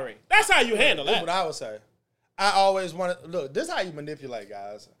sorry. That's how you handle That's that. what I would say. I always want to, look, this is how you manipulate,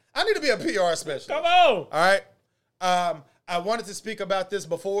 guys. I need to be a PR specialist. Come on. All right? I wanted to speak about this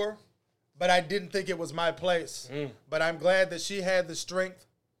before, but I didn't think it was my place. But I'm glad that she had the strength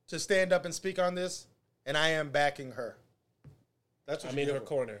to stand up and speak on this, and I am backing her. That's what I'm you in give her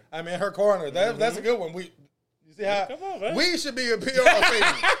corner. I'm in her corner. That's a good one. You see how Come on, man. we should be a PR team.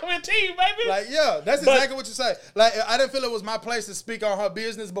 I'm a team, baby. Like, yeah, that's But- exactly what you say. Like, I didn't feel it was my place to speak on her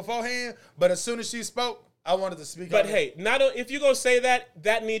business beforehand, but as soon as she spoke, I wanted to speak But on hey, not if you're going to say that,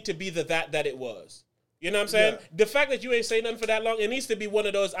 that need to be the that it was. You know what I'm saying? Yeah. The fact that you ain't say nothing for that long, it needs to be one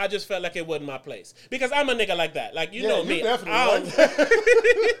of those, I just felt like it wasn't my place. Because I'm a nigga like that. Like, you know me. Definitely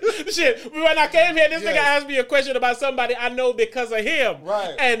Shit, when I came here, this nigga asked me a question about somebody I know because of him.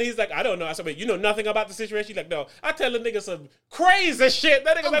 Right. And he's like, I don't know. I said, wait, you know nothing about the situation? He's like, no. I tell the nigga some crazy shit.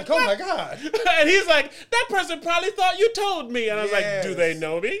 That nigga I'm like, oh what? my God. And he's like, that person probably thought you told me. And I was like, do they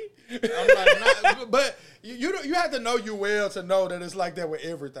know me? I'm like, nah, but you have to know you well to know that it's like that with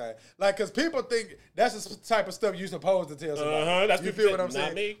everything. Like, because people think that's the type of stuff you supposed to tell somebody. That's you feel what I'm not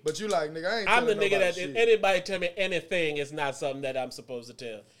saying? Me. But you like, nigga, I ain't I'm the telling nigga that shit. if anybody tell me anything, it's not something that I'm supposed to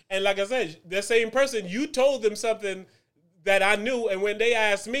tell. And like I said, the same person, you told them something that I knew, and when they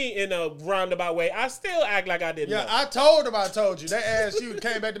asked me in a roundabout way, I still act like I didn't know. I told them I told you. They asked you,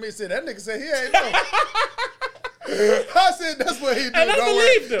 came back to me and said, that nigga said he ain't know. I said, that's what he do. And I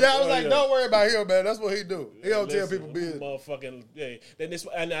believed him. Yeah, I was like, don't worry about him, man. That's what he do. He don't tell Listen, people business. Motherfucking, yeah.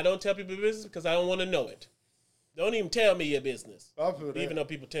 And I don't tell people business because I don't want to know it. Don't even tell me your business. I feel that. Even though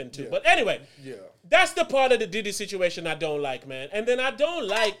people tend to. Yeah. But anyway, Yeah. that's the part of the Diddy situation I don't like, man. And then I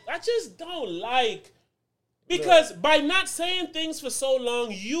just don't like, because by not saying things for so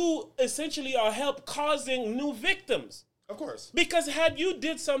long, you essentially are causing new victims. Of course. Because had you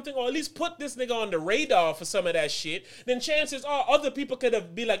did something, or at least put this nigga on the radar for some of that shit, then chances are other people could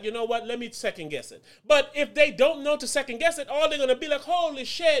have be like, you know what, let me second guess it. But if they don't know to second guess it, all they're gonna be like, holy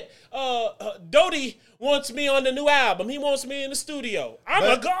shit, Dodie wants me on the new album. He wants me in the studio.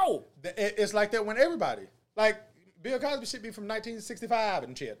 I'ma go. It's like that when everybody, like Bill Cosby should be from 1965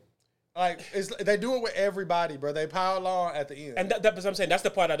 and shit. Like they do it with everybody, bro. They pile on at the end, And that's what I'm saying. That's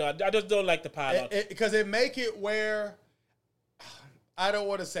the part I don't. I just don't like the pile on. Because it make it where. I don't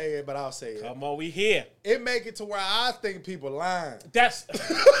want to say it, but I'll say it. Come on, we here. It make it to where I think people lying. That's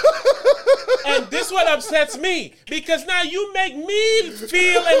and this what upsets me, because now you make me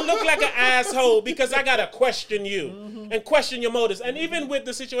feel and look like an asshole because I gotta question you and question your motives. And even with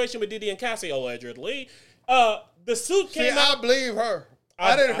the situation with Diddy and Cassie, allegedly, the suit came out. I believe her.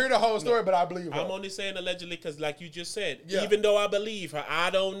 I didn't hear the whole story, but I believe her. I'm only saying allegedly because, like you just said, Yeah. even though I believe her, I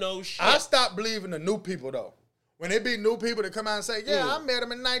don't know shit. I stopped believing the new people though. When it be new people that come out and say, yeah, I met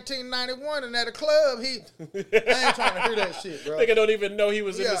him in 1991 and at a club, I ain't trying to hear that shit, bro. Nigga don't even know he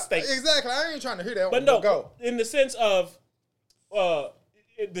was in the States. Exactly. I ain't trying to hear that But one. no, Go. in the sense of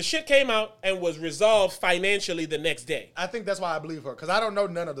the shit came out and was resolved financially the next day. I think that's why I believe her, because I don't know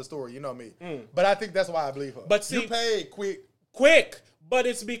none of the story, you know me. But I think that's why I believe her. But see, you paid quick, but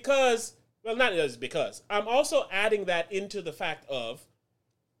it's because, well, not it's because. I'm also adding that into the fact of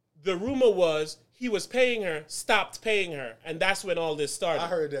the rumor was he was paying her, stopped paying her, and that's when all this started. I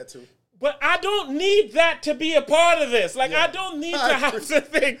heard that too. But I don't need that to be a part of this. Like, I don't need to have to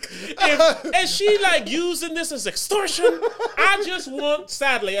think, is she like using this as extortion? I just want,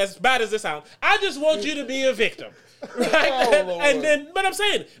 sadly, as bad as this sounds, I just want you to be a victim. Right? And then, but I'm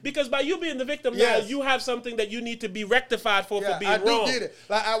saying, because by you being the victim now, you have something that you need to be rectified for being wrong. I do get it.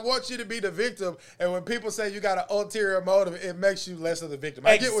 Like, I want you to be the victim, and when people say you got an ulterior motive, it makes you less of the victim.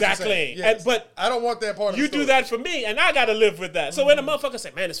 I get what you're saying. Yes. But I don't want that part of the you story. do that for me, and I gotta live with that. So when a motherfucker say,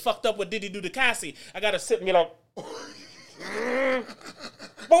 man, it's fucked up what Diddy do to Cassie, I gotta sit and be like, but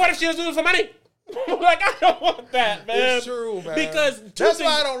what if she was doing it for money? Like, I don't want that, man. It's true, man. Because that's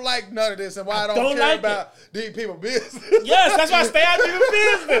why I don't like none of this, and why I don't care like about these people's business. Yes, that's why I stay out of your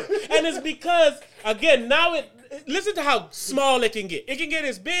business. And it's because, again, now listen to how small it can get. It can get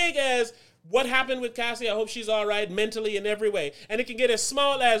as big as what happened with Cassie. I hope she's all right mentally in every way. And it can get as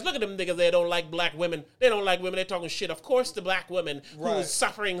small as, look at them niggas, they don't like black women. They don't like women. They're talking shit. Of course the black women who's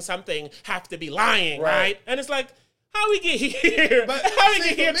suffering something have to be lying, right? And it's like, how we get here? But how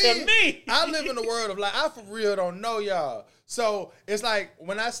we get here to me? I live in the world of like, I for real don't know y'all. So it's like,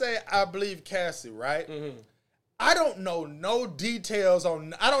 when I say I believe Cassie, right? Mm-hmm. I don't know no details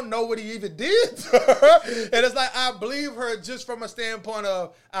on, I don't know what he even did to her. And it's like, I believe her just from a standpoint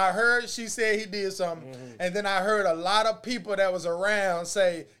of, I heard she said he did something. Mm-hmm. And then I heard a lot of people that was around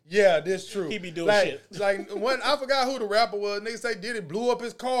say, yeah, this true. He be doing like, shit. Like, when, I forgot who the rapper was. Niggas say Diddy blew up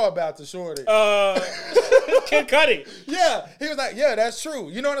his car about the shorty. Kid Cudi. Yeah. He was like, yeah, that's true.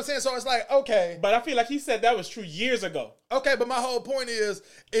 You know what I'm saying? So it's like, okay. But I feel like he said that was true years ago. Okay, but my whole point is,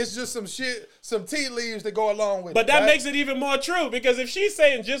 it's just some shit, some tea leaves that go along with it. But that makes it even more true, because if she's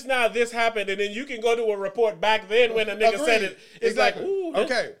saying just now this happened, and then you can go to a report back then when a nigga said it, it's exactly. like, ooh.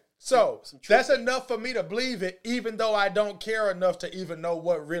 Okay, so that's enough for me to believe it, even though I don't care enough to even know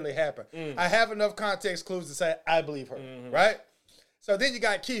what really happened. I have enough context clues to say I believe her, right? So then you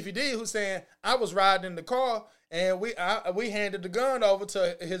got Keefy D who's saying, I was riding in the car, and we handed the gun over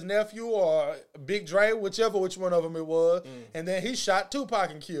to his nephew or Big Dre, which one of them it was, and then he shot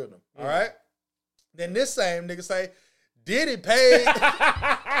Tupac and killed him. All right. Then this same nigga say, Diddy paid.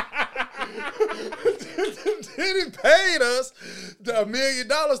 Diddy paid us $1 million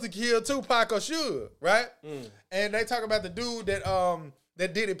to kill Tupac or Suge, right? And they talk about the dude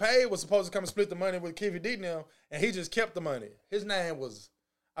that Diddy paid was supposed to come and split the money with Kevy D now, and he just kept the money. His name was,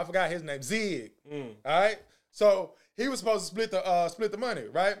 I forgot his name, Zig. All right, so he was supposed to split the money,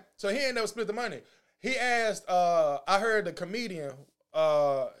 right? So he ain't never split the money. He asked, I heard the comedian,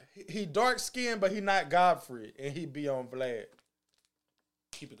 he dark skinned, but he not Godfrey, and he be on Vlad.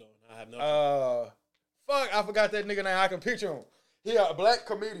 Keep it going. I have no. Fuck, I forgot that nigga name. I can picture him. He a black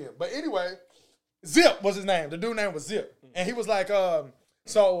comedian, but anyway, Zip was his name. The dude name was Zip, and he was like,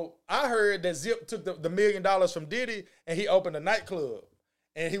 so I heard that Zip took the $1 million from Diddy, and he opened a nightclub,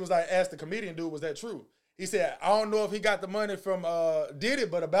 and he was like, asked the comedian dude, was that true? He said, I don't know if he got the money from Diddy,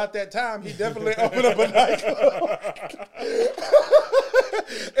 but about that time, he definitely opened up a nightclub.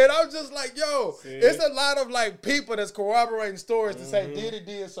 And I'm just like, yo, it's a lot of like people that's corroborating stories to say Diddy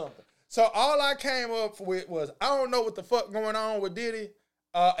did something. So all I came up with was, I don't know what the fuck going on with Diddy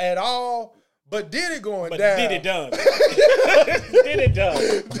at all, but Diddy going down. Diddy done. Diddy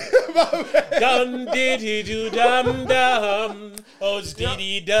done. Done Diddy do dum dum. Oh, it's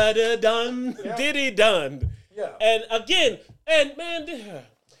Diddy da da dum. Diddy done. Yeah. And again, and man,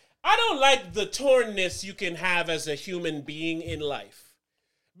 I don't like the tornness you can have as a human being in life.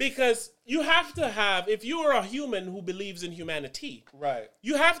 Because you have to have, if you are a human who believes in humanity, right,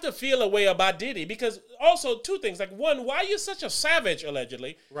 you have to feel a way about Diddy. Because also, two things. Like, one, why are you such a savage,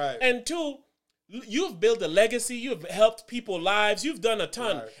 allegedly? Right. And two, you've built a legacy. You've helped people lives. You've done a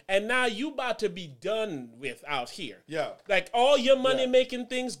ton. Right. And now you about to be done with out here. Yeah. Like, all your money-making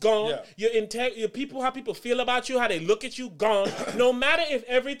things, gone. Yeah. Your people, how people feel about you, how they look at you, gone. No matter if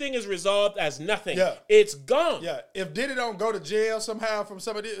everything is resolved as nothing, it's gone. Yeah. If Diddy don't go to jail somehow from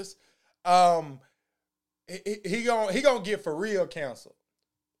some of this, he gonna get for real canceled.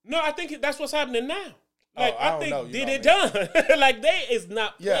 No, I think that's what's happening now. Like, I think Diddy done. Like, they is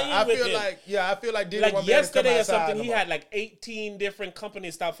not playing I with feel him. like Diddy like won't yesterday be or something, no he more. had like 18 different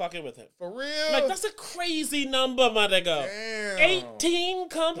companies stop fucking with him. For real? Like, that's a crazy number, my nigga. Damn. 18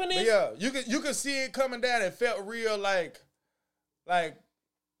 companies? But yeah, you could see it coming down. It felt real like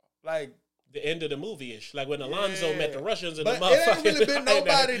the end of the movie-ish. Like when Alonzo met the Russians and but the motherfuckers. it ain't really been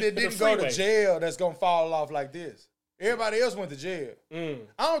nobody that didn't go to freeway. jail that's gonna fall off like this. Everybody else went to jail. I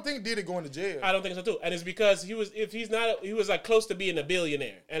don't think Diddy going to jail. I don't think so too. And it's because he was like close to being a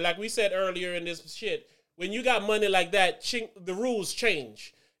billionaire. And like we said earlier in this shit, when you got money like that, the rules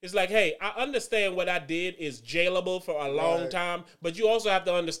change. It's like, hey, I understand what I did is jailable for a long time, but you also have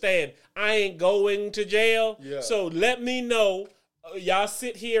to understand I ain't going to jail. Yeah. So let me know. Y'all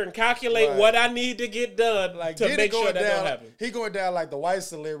sit here and calculate what I need to get done like, to make sure that don't happen. He going down like the white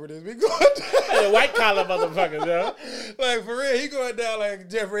celebrities. We going down. The white collar motherfuckers, yo. Like, for real, he going down like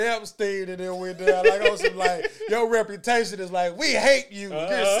Jeffrey Epstein, and then went down like on some like, your reputation is like, we hate you.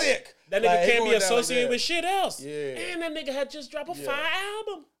 You're sick. That nigga like, can't be associated with shit else. Yeah. And that nigga had just dropped a fire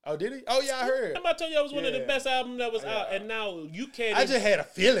album. Oh, did he? Oh, yeah, I heard. I'm about to tell you, that was one of the best albums that was out, and now you can't. I just had a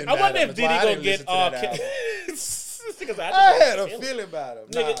feeling. I wonder if Diddy gonna get all. I had a feeling about him.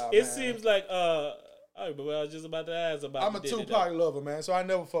 Nigga, it seems like I was just about to ask about. I'm a Tupac lover, man, so I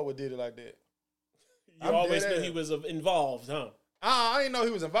never fuck with Diddy like that. You always knew he was involved, huh? I didn't know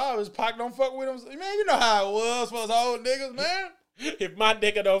he was involved. His Pac don't fuck with him. Man, you know how it was for us old niggas, man. If my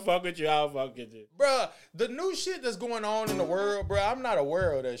nigga don't fuck with you, I'll fuck with you. Bruh, the new shit that's going on in the world, bruh, I'm not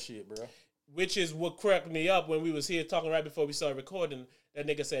aware of that shit, bruh. Which is what cracked me up when we was here talking right before we started recording. That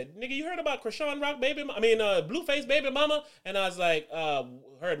nigga said, nigga, you heard about Krishan Rock Blueface baby mama? And I was like,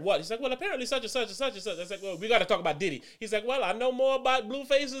 heard what? He's like, well, apparently such and such and such and such. I was like, well, we got to talk about Diddy. He's like, well, I know more about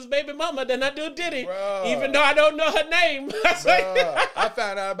Blueface's baby mama than I do Diddy. Bruh. Even though I don't know her name. I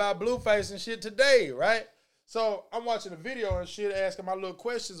found out about Blueface and shit today, right? So I'm watching the video and shit, asking my little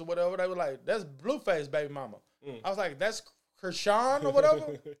questions or whatever. They were like, that's Blueface baby mama. I was like, that's Krishan or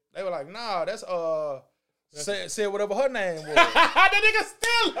whatever? They were like, nah, that's said whatever her name was. That nigga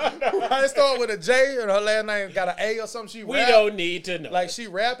still. It started with a J and her last name got an A or something. We don't need to know. Like, she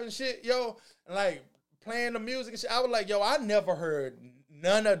rapping shit, yo, and like playing the music and shit. I was like, yo, I never heard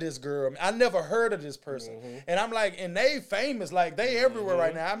none of this girl. I never heard of this person. And I'm like, and they famous, like they everywhere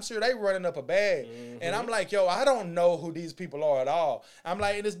right now. I'm sure they running up a bag. And I'm like, yo, I don't know who these people are at all. I'm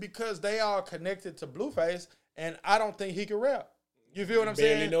like, and it's because they are connected to Blueface, and I don't think he can rap. You feel what I'm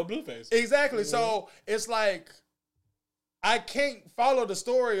saying? Barely know Blueface. Exactly. So it's like, I can't follow the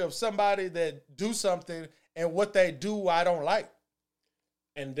story of somebody that do something and what they do I don't like.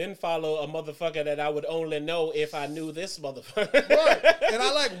 And then follow a motherfucker that I would only know if I knew this motherfucker. Right. And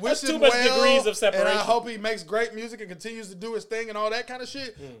I like like wish too him much well, degrees of separation. and I hope he makes great music and continues to do his thing and all that kind of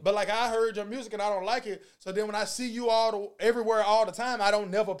shit. But like I heard your music and I don't like it, so then when I see you everywhere all the time, I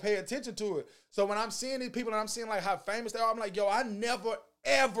don't never pay attention to it. So when I'm seeing these people and I'm seeing like how famous they are, I'm like, yo, I never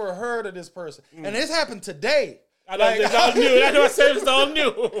ever heard of this person, and this happened today. I know it's all new. I know I said it's all new.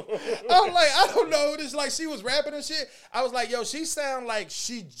 I'm like, I don't know. This like she was rapping and shit. I was like, yo, she sound like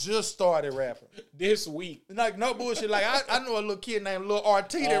she just started rapping this week. Like no bullshit. Like I know a little kid named Lil RT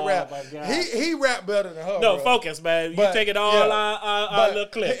that rap. My God. He rap better than her. No, bro. focus, man. But, you take it all our little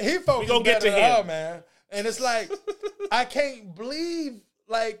clip. He focused we gonna get to better him, than her, man. And it's like I can't believe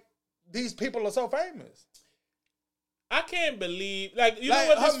like these people are so famous. I can't believe, like, you Like, know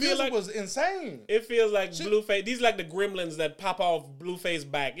what this her feels music like? was insane. It feels like Blueface. These like the gremlins that pop off Blueface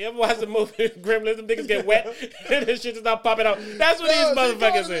back. You ever watch the movie Gremlins? Them niggas get wet and this shit just start popping out. That's what these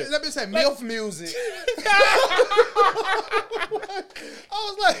motherfuckers is. Let me say MILF music. I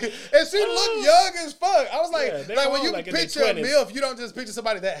was like, and she looked young as fuck. I was like, Yeah, like when you like in their picture a 20s. MILF, you don't just picture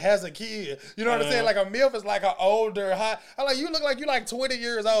somebody that has a kid. You know what I'm saying? Like a MILF is like an older, hot. I'm like, you look like you like 20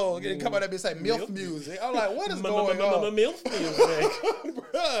 years old. And come out there and say MILF music. I'm like, what is going on? MILF music.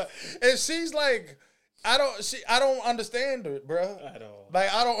 Bruh. And she's like, I don't understand it, bruh. I don't.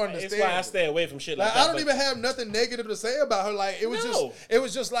 Like I don't understand. It's why I stay away from shit like Like that. I don't even have nothing negative to say about her. Like it was No.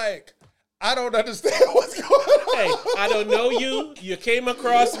 just like I don't understand what's going on. Hey, I don't know you. You came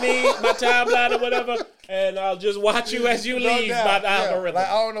across me, my timeline or whatever, and I'll just watch you as you No leave doubt. my algorithm. Like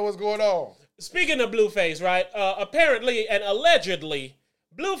I don't know what's going on. Speaking of Blueface, right? Apparently and allegedly,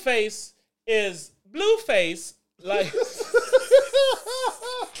 Blueface like.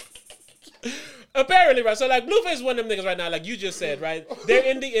 Apparently, right? So, like, Blueface is one of them niggas right now, like you just said, right? They're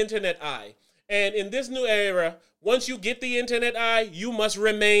in the internet eye. And in this new era, once you get the internet eye, you must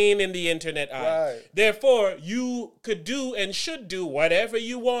remain in the internet eye. Right. Therefore, you could do and should do whatever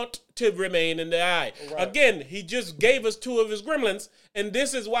you want to remain in the eye. Right. Again, he just gave us two of his gremlins, and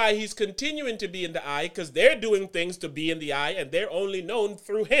this is why he's continuing to be in the eye, because they're doing things to be in the eye, and they're only known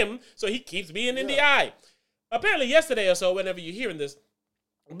through him, so he keeps being in the eye. Apparently, yesterday or so, whenever you're hearing this,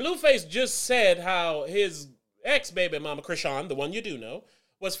 Blueface just said how his ex-baby mama, Krishan, the one you do know,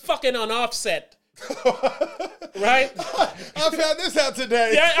 was fucking on Offset. Right? I found this out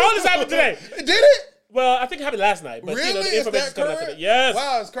today. Yeah, all this happened today. Did it? Well, I think it happened last night. But, Really? you know, the Is information's that coming out current? today. Yes.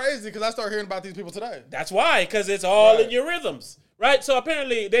 Wow, it's crazy because I started hearing about these people today. That's why, because it's all Right. in your rhythms. Right? So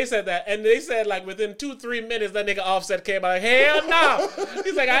apparently they said that, and they said like within 2-3 minutes that nigga Offset came out like, hell no.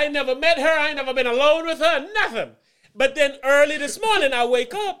 He's like, I ain't never met her, I ain't never been alone with her, nothing. But then early this morning I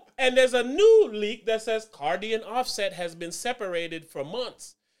wake up and there's a new leak that says Cardi and Offset has been separated for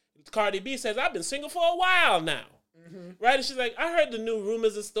months. Cardi B says, I've been single for a while now. Mm-hmm. Right? And she's like, I heard the new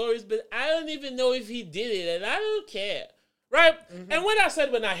rumors and stories, but I don't even know if he did it, and I don't care. Right? Mm-hmm. And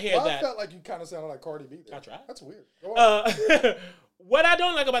when I hear Well, that, I felt like you kind of sounded like Cardi B there. I tried. That's weird. Go on. What I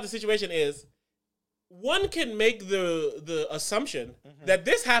don't like about the situation is one can make the assumption that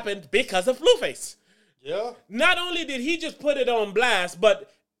this happened because of Blueface. Yeah. Not only did he just put it on blast, but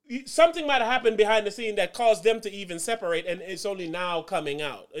something might have happened behind the scene that caused them to even separate, and it's only now coming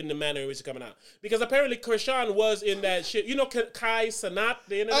out in the manner in which it's coming out. Because apparently Krishan was in that shit. You know Kai Sanat?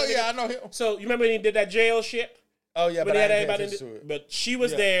 The internet Oh, yeah, nigga? I know him. So you remember when he did that jail shit? Oh, yeah, When but he I had didn't pay everybody attention to it. But she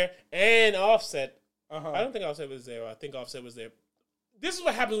was Yeah. there, and Offset. Uh-huh. I don't think Offset was there. I think Offset was there. This is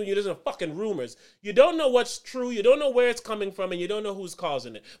what happens when you listen to fucking rumors. You don't know what's true, you don't know where it's coming from, and you don't know who's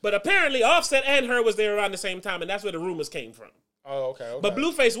causing it. But apparently Offset and her was there around the same time, and that's where the rumors came from. Oh, okay. But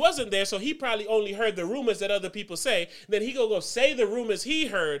Blueface wasn't there, so he probably only heard the rumors that other people say. Then he go say the rumors he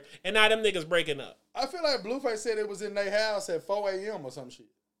heard, and now them niggas breaking up. I feel like Blueface said it was in their house at 4 a.m. or some shit.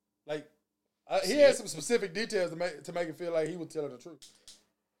 Like, he had some specific details to make it feel like he was telling the truth.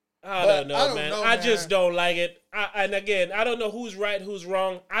 I don't know, man. I man. just don't like it. And again, I don't know who's right, who's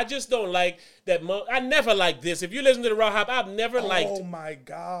wrong. I just don't like that. I never liked this. If you listen to the Raw Hop, I've never liked. Oh my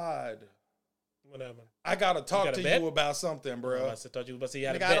God. Whatever. I gotta talk got a to bet? you about something, bro. I thought you was about to say you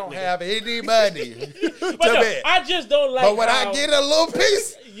had a Nigga, bet, I don't nigga. have anybody to But no, bet. I just don't like. But when how I get a little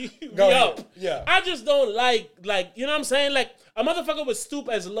piece, go ahead. Yeah. I just don't like, you know what I'm saying? Like, a motherfucker would stoop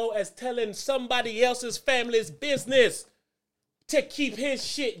as low as telling somebody else's family's business to keep his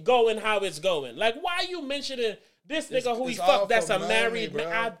shit going how it's going. Like, why are you mentioning this nigga who he it's all fucked that's for a money, married man?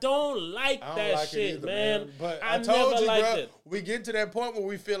 bro. I don't like I don't that like shit, it either, man. But I I told never you, liked bro, it. we get to that point where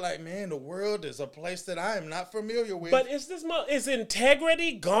we feel like, man, the world is a place that I am not familiar with. But is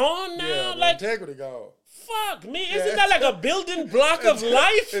integrity gone now? yeah, Like, integrity gone. fuck me. Isn't that like a building block of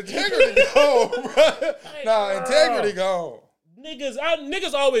life? Integrity gone, bro. Nah, integrity gone.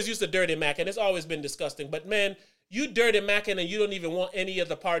 Niggas always used to dirty Mac, and it's always been disgusting. But man, you dirty macking and you don't even want any of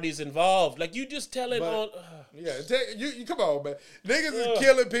the parties involved. Like, you just telling on... Yeah, you come on, man. Niggas is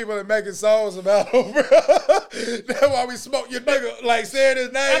killing people and making songs about them, bro. That's why we smoke your nigga, like saying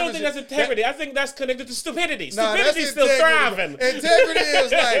his name. I don't think that's integrity. I think that's connected to stupidity. Nah, Stupidity's still thriving. Integrity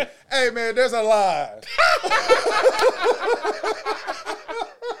is like, hey, man, there's a lie.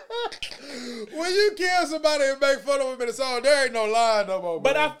 When you kill somebody and make fun of them in a song, there ain't no lie no more,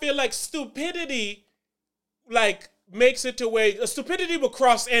 bro. But I feel like stupidity, like, makes it to where stupidity will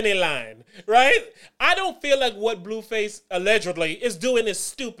cross any line, right? I don't feel like what Blueface allegedly is doing is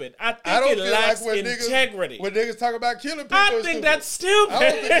stupid. I think it lacks integrity. When niggas talk about killing people, I think that's stupid. I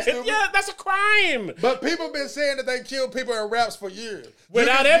don't think it's stupid. Yeah, that's a crime. But people been saying that they kill people in raps for years.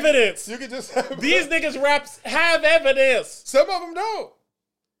 Without evidence. You can just... These niggas raps have evidence. Some of them don't.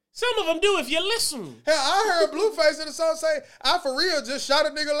 Some of them do if you listen. Hell, I heard Blueface in the song say, I for real just shot a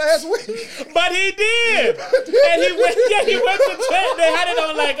nigga last week. But he did. And he went to jail. They had it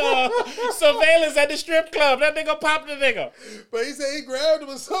on like surveillance at the strip club. That nigga popped the nigga. But he said he grabbed him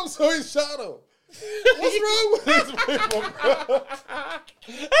or something, so he shot him. What's wrong with these people, bro? I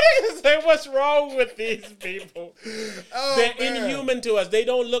didn't say what's wrong with these people. Oh, They're man. inhuman to us. They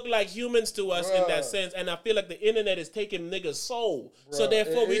don't look like humans to us in that sense. And I feel like the internet is taking niggas' soul. So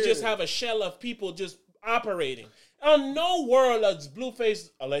therefore, we just have a shell of people just operating. On no world is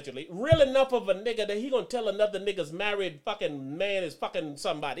Blueface, allegedly, real enough of a nigga that he gonna tell another nigga's married fucking man is fucking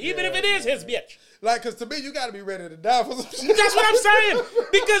somebody. Even if it is his bitch. Like, cause to me, you gotta be ready to die for some shit. That's what I'm saying.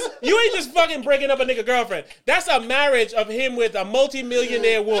 Because you ain't just fucking breaking up a nigga girlfriend. That's a marriage of him with a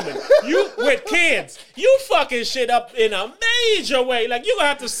multi-millionaire woman. You with kids. You fucking shit up in a major way. Like, you gonna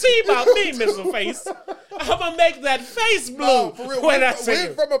have to see about me, Mr. Face. I'm gonna make that face blue. No, for real. When I see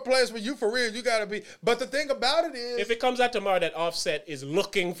we're from a place where you for real, you gotta be. But the thing about it is, if it comes out tomorrow that Offset is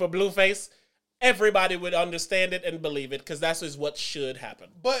looking for Blueface, everybody would understand it and believe it because that's just what should happen.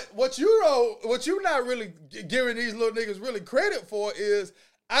 But what you not really giving these little niggas really credit for is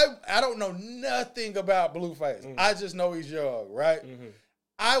I don't know nothing about Blueface. Mm-hmm. I just know he's young, right? Mm-hmm.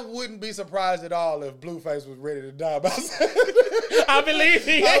 I wouldn't be surprised at all if Blueface was ready to die by I believe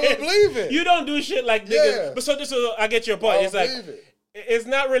he is. I would believe it. You don't do shit like niggas. Yeah. But so this is, I get your point. It's like, it's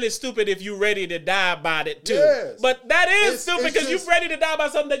not really stupid if you ready to die about it too. Yes. But that is stupid because you're ready to die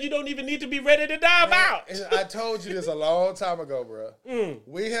about something that you don't even need to be ready to die about. I told you this a long time ago, bro.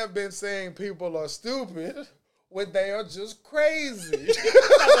 We have been saying people are stupid when they are just crazy.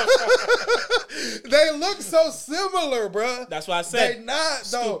 They look so similar, bro. That's why I said they not,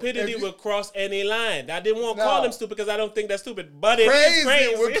 stupidity would cross any line. I didn't want to call them stupid because I don't think that's stupid, but it is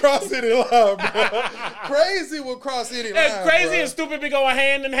crazy. Would cross any line, bro. Crazy will cross any line. Crazy and stupid be going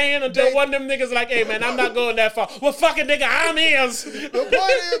hand in hand until one of them niggas like, hey man, I'm not going that far. Well, fucking nigga, I'm his.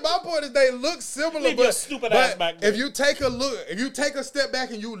 My point is they look similar, Leave your stupid ass back there. If you take a look, if you take a step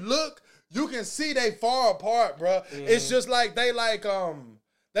back and you look, you can see they far apart, bro. Mm-hmm. It's just like they like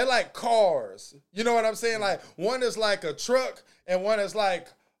cars. You know what I'm saying? Like one is like a truck and one is like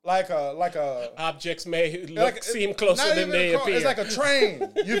a objects may seem closer than they appear. It's like a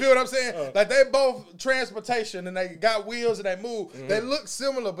train. You feel what I'm saying? Like they both transportation and they got wheels and they move. Mm-hmm. They look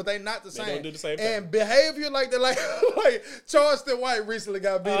similar, but they not the same. They don't do the same thing. And behavior like they're like Charleston White recently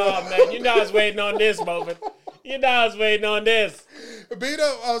got beat up. Oh man, you know I was waiting on this moment. You know I was waiting on this. Beat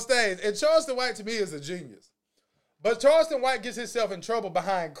up on stage. And Charleston White to me is a genius. But Charleston White gets himself in trouble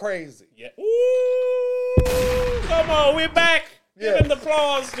behind Crazy. Yeah. Ooh, come on, we're back. Give him the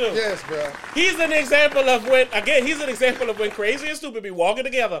applause too. Yes, bro. He's an example of when Crazy and Stupid be walking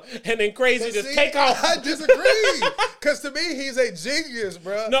together and then Crazy just take off. I disagree. Because to me, he's a genius,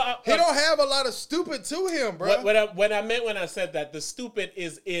 bro. No, he don't have a lot of stupid to him, bro. What I meant when I said that, the stupid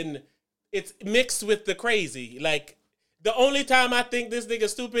it's mixed with the crazy. Like, the only time I think this nigga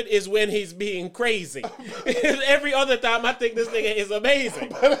stupid is when he's being crazy. Every other time I think this nigga is amazing.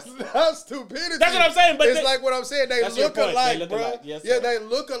 But it's not stupidity. That's what I'm saying. But it's like what I'm saying. They look alike, bro. Yes, yeah, they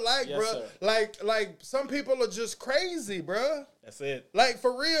look alike, yes, bro. Sir. Like some people are just crazy, bro. That's it. Like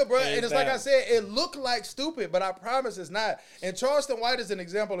for real, bro. And it's like I said, it looked like stupid, but I promise it's not. And Charleston White is an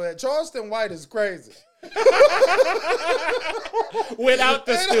example of that. Charleston White is crazy. Without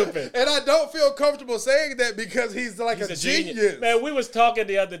the stupid. And I don't feel comfortable saying that because he's a genius. Man, we was talking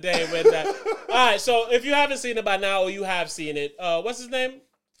the other day when all right, so if you haven't seen it by now or you have seen it, what's his name?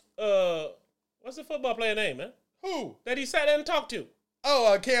 What's the football player name, man? Who? That he sat there and talked to.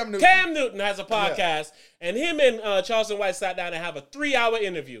 Oh, Cam Newton. Cam Newton has a podcast, and him and Charleston White sat down and have a 3-hour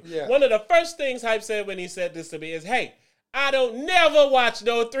interview. Yeah. One of the first things Hype said when he said this to me is, hey, I don't never watch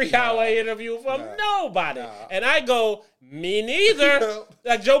no 3-hour interview from nobody. And I go, me neither.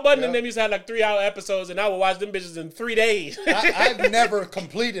 Like Joe Budden and them used to have like 3-hour episodes, and I would watch them bitches in 3 days. I've never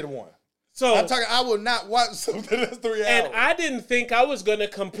completed one. So I'm talking, I will not watch something that's 3 hours. And I didn't think I was gonna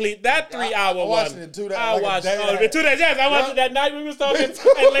complete that 3-hour one. I watched it in 2 days. I watched it 2 days. Yes, I watched it that night we was talking,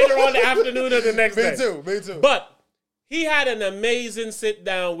 and later on the afternoon of the next day. Me too. But he had an amazing sit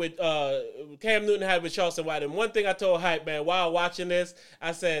down with Cam Newton had with Charleston White. And one thing I told Hype Man while watching this,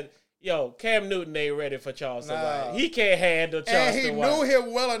 I said, yo, Cam Newton ain't ready for Charleston White. He can't handle Charleston White. And he knew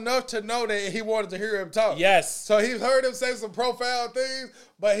him well enough to know that he wanted to hear him talk. Yes. So he's heard him say some profound things,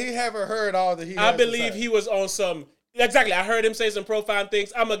 but he haven't heard all that he has I believe he was on some... Exactly. I heard him say some profound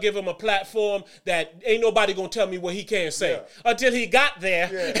things. I'm going to give him a platform that ain't nobody going to tell me what he can't say. Until he got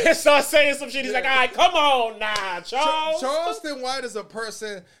there and started saying some shit. He's like, all right, come on now, Charles. Charleston White is a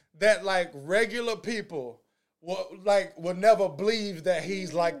person that, like, regular people will never believe that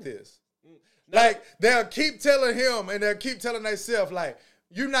he's like this. Like, they'll keep telling him and they'll keep telling themselves, like,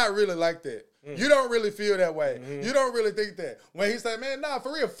 you're not really like that. You don't really feel that way. You don't really think that. When he said, man, nah,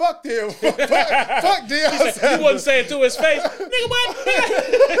 for real, fuck them. fuck them. He wasn't saying to his face, nigga,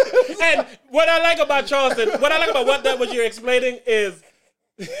 what? And what I like about Charleston, what you're explaining is,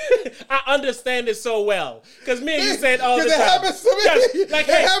 I understand it so well. Because me and you said all the time. It happens to me. Like,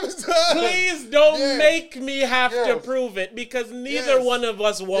 hey, please don't make me have to prove it because neither one of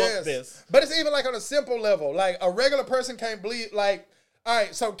us want this. But it's even like on a simple level. Like a regular person can't believe, like, all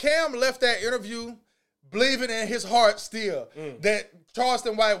right, so Cam left that interview believing in his heart still that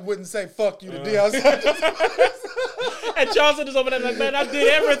Charleston White wouldn't say fuck you to Deion Sanders. And Charleston is over there like, man, I did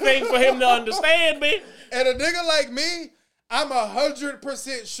everything for him to understand me. And a nigga like me, I'm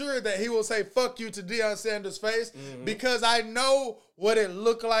 100% sure that he will say fuck you to Deion Sanders' face because I know what it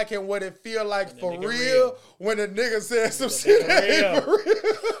look like and what it feel like for real when a nigga says some shit that ain't for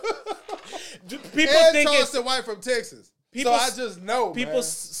real. People and think Charleston White from Texas. So I just know, man.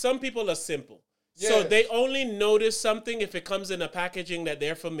 Some people are simple. So they only notice something if it comes in a packaging that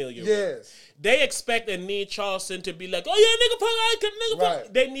they're familiar with. They expect and need Charleston to be like, oh yeah, nigga,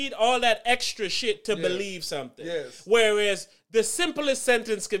 punk. They need all that extra shit to believe something. Whereas the simplest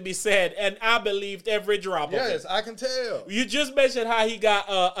sentence can be said, and I believed every drop of it. Yes, I can tell. You just mentioned how he got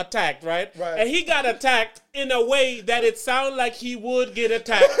attacked, right? And he got attacked in a way that it sounded like he would get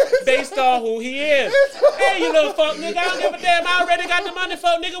attacked based on who he is. Hey, you little fuck nigga, I don't give a damn. I already got the money,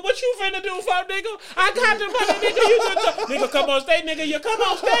 fuck nigga. What you finna do, fuck nigga? I got the money, nigga. You just nigga, come on stage, nigga. You come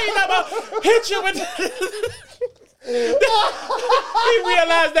on stage. I'm gonna hit you with... He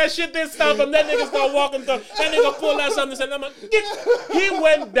realized that shit didn't stop him. That nigga started walking through. That nigga pulled out something and said, I'm like, he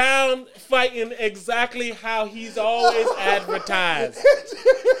went down fighting exactly how he's always advertised.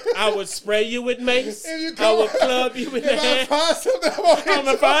 I would spray you with mace. I would club you in the hand. I'm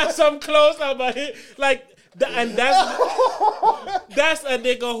gonna find something close. I'm gonna hit. Like, and that's a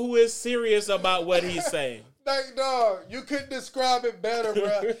nigga who is serious about what he's saying. Like, dog, you couldn't describe it better,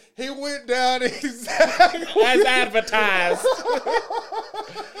 bro. He went down exactly as advertised.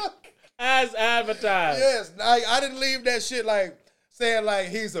 As advertised. Yes, I didn't leave that shit like saying like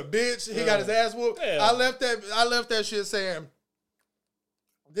he's a bitch. He got his ass whooped. Yeah. I left that shit saying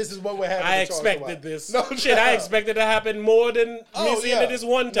this is what would happen. I expected this. No shit, I expected to happen more than me seeing it this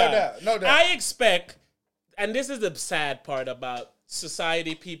one time. No doubt. I expect, and this is the sad part about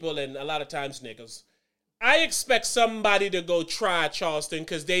society, people, and a lot of times niggas. I expect somebody to go try Charleston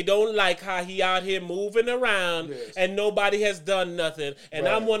because they don't like how he out here moving around and nobody has done nothing. And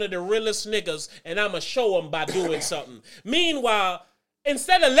I'm one of the realest niggas and I'm going to show them by doing something. Meanwhile,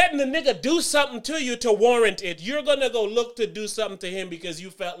 instead of letting the nigga do something to you to warrant it, you're going to go look to do something to him because you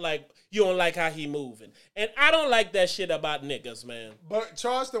felt like you don't like how he moving. And I don't like that shit about niggas, man. But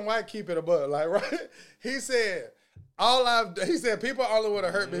Charleston White keep it above, like, right? He said... he said people only want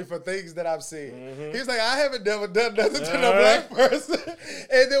to hurt me for things that I've seen. He's like, I haven't never done nothing to no black person.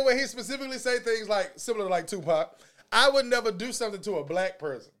 And then when he specifically say things like similar to like Tupac, I would never do something to a black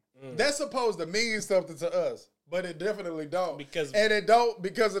person. That's supposed to mean something to us, but it definitely don't. And it don't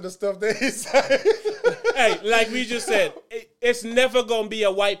because of the stuff that he say. Hey, like we just said, it's never gonna be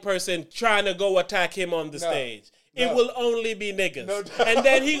a white person trying to go attack him on the stage. It will only be niggas. No doubt. And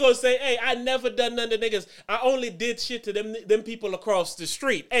then he gonna say, hey, I never done none to niggas. I only did shit to them people across the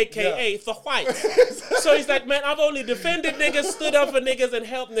street, a.k.a. the whites. So he's like, man, I've only defended niggas, stood up for niggas, and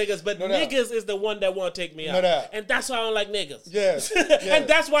helped niggas. But niggas is the one that want to take me out. And that's why I don't like niggas. Yes. And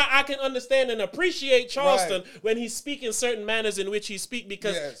that's why I can understand and appreciate Charleston when he speak in certain manners in which he speak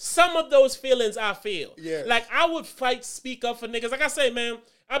because some of those feelings I feel. Like, I would speak up for niggas. Like I say, man,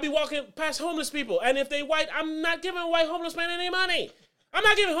 I'll be walking past homeless people, and if they white, I'm not giving white homeless man any money. I'm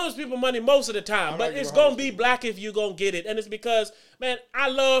not giving homeless people money most of the time, but it's going to be black if you're going to get it. And it's because, man, I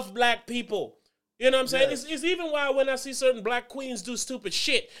love black people. You know what I'm saying? Yes. It's even why when I see certain black queens do stupid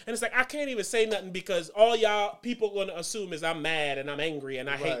shit, and it's like, I can't even say nothing because all y'all people going to assume is I'm mad and I'm angry and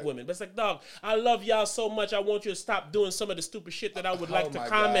I hate women. But it's like, dog, I love y'all so much. I want you to stop doing some of the stupid shit that I would like to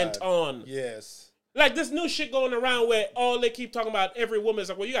comment on. Yes. Like this new shit going around where all they keep talking about every woman is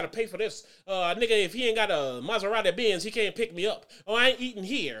like, well, you got to pay for this. Nigga, if he ain't got a Maserati Benz, he can't pick me up. Or I ain't eating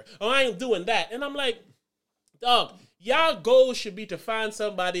here. Or I ain't doing that. And I'm like, dog, y'all goal should be to find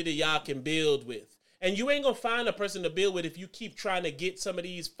somebody that y'all can build with. And you ain't gonna find a person to build with if you keep trying to get some of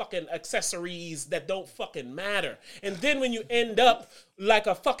these fucking accessories that don't fucking matter. And then when you end up like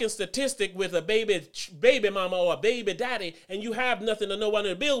a fucking statistic with a baby mama or a baby daddy, and you have nothing to no one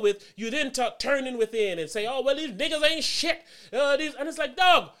to build with, you then turn in within and say, oh, well, these niggas ain't shit. And it's like,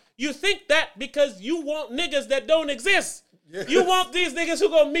 dog, you think that because you want niggas that don't exist. Yeah. You want these niggas who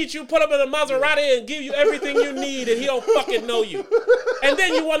gonna meet you, put up in a Maserati and give you everything you need and he don't fucking know you. And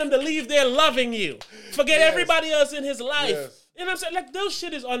then you want him to leave there loving you. Forget everybody else in his life. Yes. You know what I'm saying? Like, those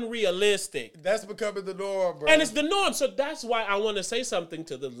shit is unrealistic. That's becoming the norm, bro. And it's the norm. So that's why I want to say something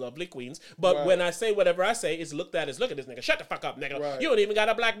to the lovely queens. But when I say whatever I say, it's looked at as, look at this nigga. Shut the fuck up, nigga. Right. You don't even got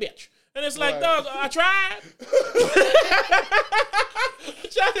a black bitch. And it's like, dog, I tried.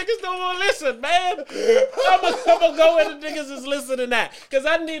 Y'all niggas don't want to listen, man. I'm going to go where the niggas is listening at. Because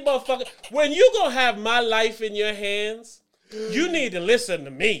I need motherfuckers. When you going to have my life in your hands, you need to listen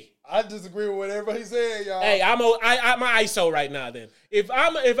to me. I disagree with whatever he said, y'all. Hey, I'm ISO right now. Then if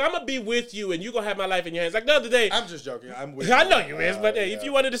I'm gonna be with you and you gonna have my life in your hands, like the other day. I'm just joking. I'm with. I know you is, but hey, if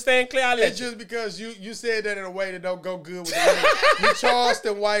you wanted to stand clear, I'll let it's just because you said that in a way that don't go good with the you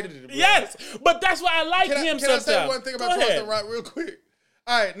Charleston Whited it, bro. Yes, but that's why I like him. Can I say one thing about Charleston White real quick?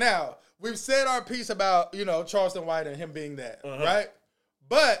 All right, now we've said our piece about Charleston White and him being that, right?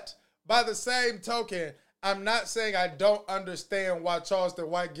 But by the same token, I'm not saying I don't understand why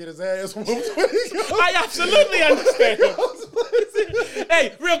Charleston White get his ass whooped. I absolutely understand.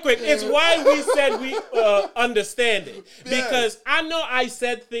 Hey, real quick, it's why we said we understand it. Because I know I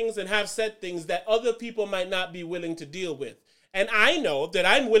said things and have said things that other people might not be willing to deal with. And I know that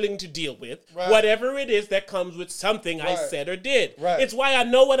I'm willing to deal with whatever it is that comes with something I said or did. Right. It's why I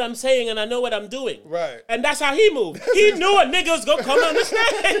know what I'm saying and I know what I'm doing. Right. And that's how he moved. He knew a nigga was going to come on the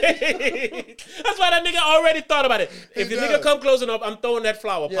stage. That's why that nigga already thought about it. If the nigga come close enough, I'm throwing that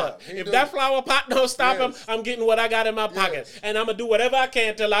flower pot. If that flower pot don't stop him, I'm getting what I got in my pocket. And I'm going to do whatever I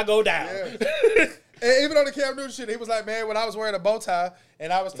can till I go down. And even on the Cam Newton shit, he was like, man, when I was wearing a bow tie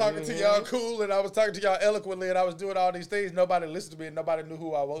and I was talking to y'all cool and I was talking to y'all eloquently and I was doing all these things, nobody listened to me and nobody knew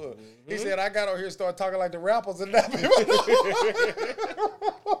who I was. He said, I got on here and started talking like the rappers and that.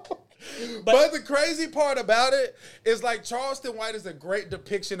 But the crazy part about it is like Charleston White is a great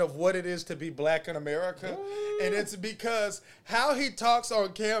depiction of what it is to be black in America. And it's because how he talks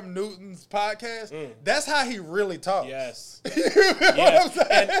on Cam Newton's podcast, that's how he really talks. Yes. You know what I'm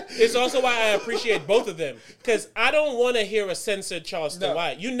saying? And it's also why I appreciate both of them. Because I don't want to hear a censored Charleston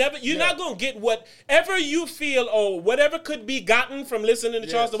White. You're not going to get whatever you feel or whatever could be gotten from listening to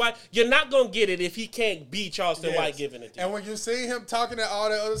Charleston White. You're not going to get it if he can't be Charleston White giving it to you. And when you see him talking and all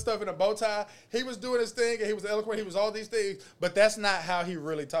that other stuff in a bow tie, he was doing his thing and he was eloquent, he was all these things, but that's not how he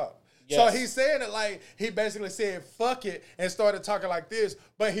really talked. Yes. So he's saying it like he basically said fuck it and started talking like this,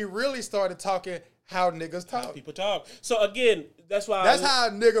 but he really started talking how niggas talk. How people talk. So again, that's why how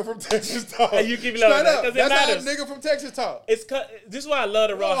a nigga from Texas talk. And you keep loving that because it matters. How a nigga from Texas talk. This is why I love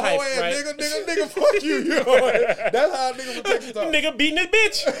the raw hype, right? Nigga, fuck you. You know, that's how a nigga from Texas talk. Nigga beating his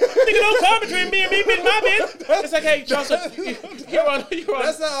bitch. Nigga don't come between me and me beating my bitch. It's like, hey, Charleston, you're on.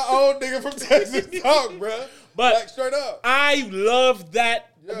 That's how an old nigga from Texas talk, bro. But like, straight up, I love that.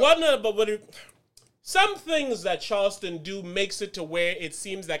 Some things that Charleston do makes it to where it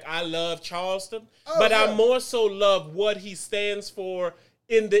seems like I love Charleston, but I more so love what he stands for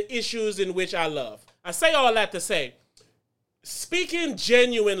in the issues in which I love. I say all that to say, speaking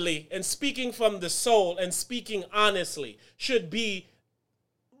genuinely and speaking from the soul and speaking honestly should be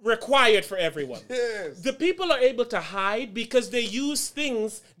required for everyone. Yes. The people are able to hide because they use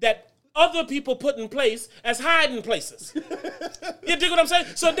things that other people put in place as hiding places. You dig what I'm saying?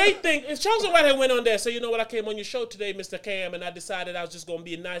 So they think, if Charleston White had went on there, so you know what, I came on your show today, Mr. Cam, and I decided I was just going to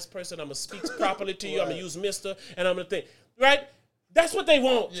be a nice person, I'm going to speak properly to you, I'm going to use Mr., and I'm going to think, right? That's what they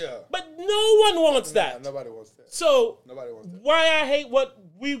want. Yeah. But no one wants that. Nobody wants that. So, nobody wants that. Why I hate what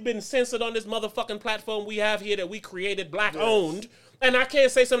we've been censored on this motherfucking platform we have here that we created black-owned, and I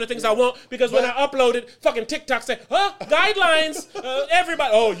can't say some of the things I want because when I upload it, fucking TikTok say, guidelines,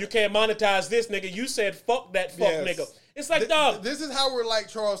 everybody, you can't monetize this, nigga. You said fuck that nigga. It's like, dog. This is how we're like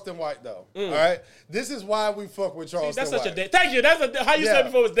Charleston White, though. All right? This is why we fuck with Charleston That's White. Thank you. That's how you said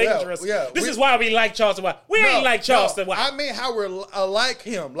before was dangerous. This is why we like Charleston White. We ain't like Charleston White. I mean how we're like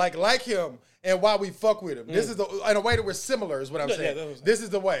him. Like him and why we fuck with him. This is in a way that we're similar is what I'm saying. This is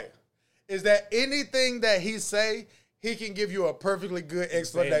the way. Is that anything that he say, he can give you a perfectly good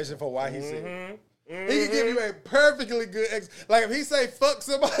explanation for why he said it. He can give you a perfectly good like if he say fuck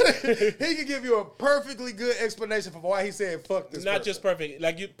somebody, he can give you a perfectly good explanation for why he said fuck this. Not just perfect.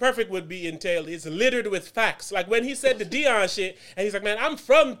 Like perfect would be entailed. It's littered with facts. Like when he said the Dion shit, and he's like, "Man, I'm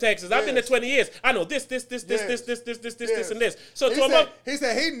from Texas. I've been there 20 years. I know this, and this." So he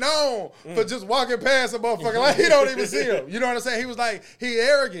said he known for just walking past a motherfucker like he don't even see him. You know what I'm saying? He was like he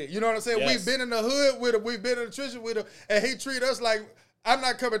arrogant. You know what I'm saying? Yes. We've been in the hood with him. We've been in the trenches with him, and he treat us like. I'm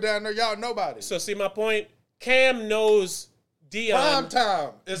not coming down there. Y'all nobody. So see my point? Cam knows Dion. Prime time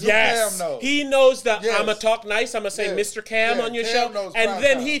is what Cam knows. He knows that I'm going to talk nice. I'm going to say Mr. Cam on your Cam show. And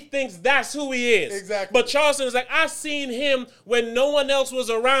then he thinks that's who he is. Exactly. But Charleston is like, I seen him when no one else was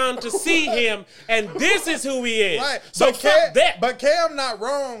around to see him. And this is who he is. Right. So fuck that. But Cam not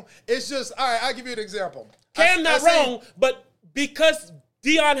wrong. It's just, all right, I'll give you an example. Cam not wrong, but because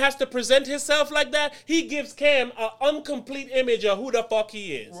Dion has to present himself like that, he gives Cam an incomplete image of who the fuck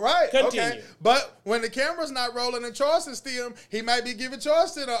he is. Right. Continue. Okay. But when the camera's not rolling and Charleston still, he might be giving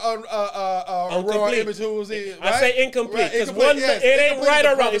Charleston a raw image who was he. Right? I say incomplete because it ain't right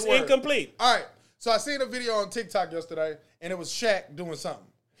or wrong. It's incomplete. All right. So I seen a video on TikTok yesterday, and it was Shaq doing something.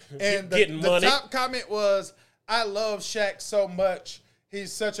 And the top comment was, I love Shaq so much.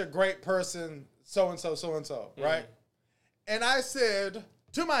 He's such a great person, so-and-so, right? And I said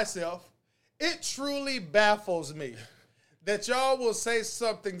to myself, it truly baffles me that y'all will say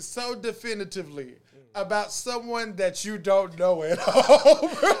something so definitively about someone that you don't know at all,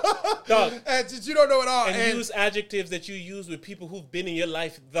 bro. Dog. And that you don't know at all. And use adjectives that you use with people who've been in your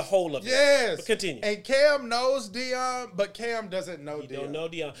life the whole of it. Yes. But continue. And Cam knows Dion, but Cam doesn't know Dion. He don't know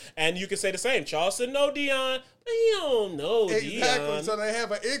Dion. And you can say the same. Charleston know Dion, but he don't know Dion. Exactly. So they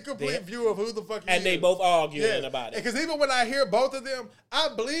have an incomplete view of who the fuck he is. And they both arguing about it. Because even when I hear both of them, I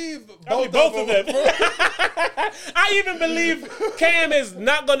believe both of them. I even believe Cam is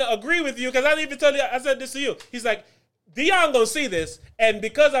not going to agree with you because I even tell you, I said this to you. He's like, Dion gonna see this, and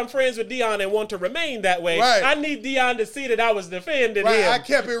because I'm friends with Dion and want to remain that way, I need Dion to see that I was defending him. I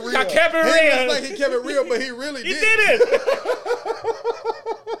kept it real. I kept it real. It's like he kept it real, but he really did. He didn't.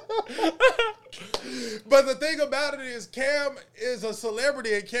 But the thing about it is, Cam is a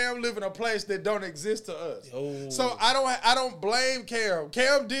celebrity, and Cam live in a place that don't exist to us. Oh. So I don't blame Cam.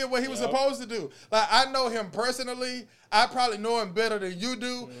 Cam did what he was supposed to do. Like I know him personally. I probably know him better than you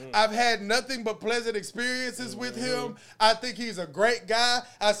do. I've had nothing but pleasant experiences with him. I think he's a great guy.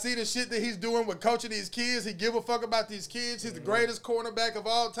 I see the shit that he's doing with coaching these kids. He give a fuck about these kids. He's the greatest cornerback of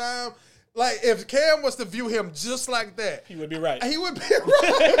all time. Like, if Cam was to view him just like that, he would be right. He would be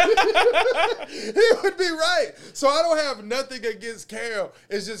right. He would be right. So I don't have nothing against Cam.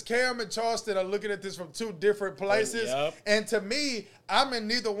 It's just Cam and Charleston are looking at this from two different places. And to me, I'm in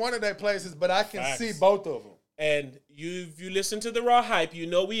neither one of their places, but I can see both of them. And if you listen to the Raw Hype, you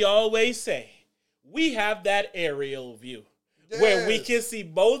know we always say, we have that aerial view. Where we can see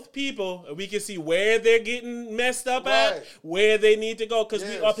both people, and we can see where they're getting messed up at, where they need to go, because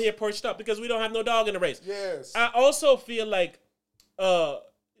we up here perched up, because we don't have no dog in the race. Yes. I also feel like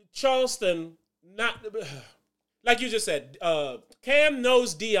Charleston, like you just said, Cam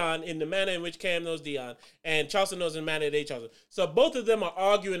knows Dion in the manner in which Cam knows Dion, and Charleston knows in the manner they Charleston. So both of them are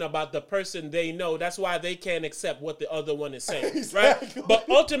arguing about the person they know. That's why they can't accept what the other one is saying, Exactly. right? But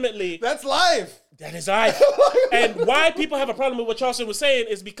ultimately, that's life. That is life. And why people have a problem with what Charleston was saying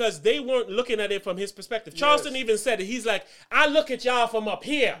is because they weren't looking at it from his perspective. Charleston even said it. He's like, I look at y'all from up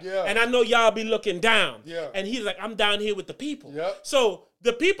here, and I know y'all be looking down. And he's like, I'm down here with the people. So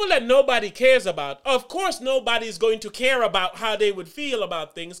the people that nobody cares about, of course nobody's going to care about how they would feel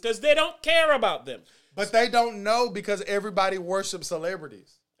about things because they don't care about them. But they don't know because everybody worships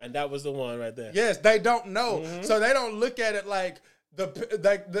celebrities. And that was the one right there. Yes, they don't know. So they don't look at it like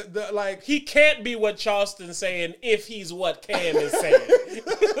like he can't be what Charleston's saying if he's what Cam is saying.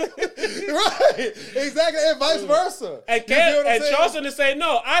 Right, exactly, and vice versa. And Charleston is saying,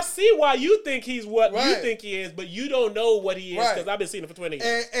 no, I see why you think he's what you think he is, but you don't know what he is because I've been seeing him for 20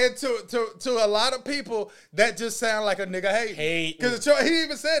 years. And to a lot of people, that just sound like a nigga hating. Because he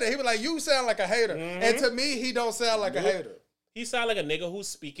even said it. He was like, you sound like a hater. And to me, he don't sound like a hater. He sound like a nigga who's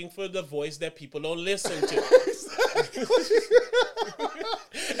speaking for the voice that people don't listen to.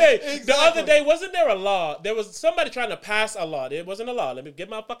 Hey, the other day, wasn't there a law? There was somebody trying to pass a law. It wasn't a law. Let me get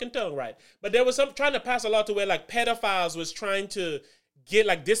my fucking tongue right. But there was some trying to pass a law to where like pedophiles was trying to get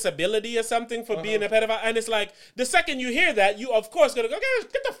like disability or something for being a pedophile. And it's like, the second you hear that, you of course gonna go,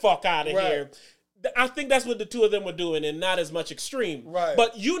 get the fuck out of here. I think that's what the two of them were doing, and not as much extreme. Right.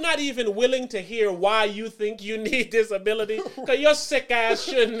 But you're not even willing to hear why you think you need disability, because your sick ass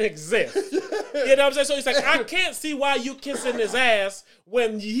shouldn't exist. You know what I'm saying? So he's like, I can't see why you kissing his ass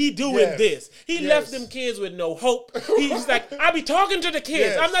when he doing this. He left them kids with no hope. He's like, I be talking to the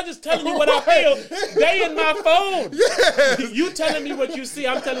kids. I'm not just telling you what I feel. They in my phone. You telling me what you see.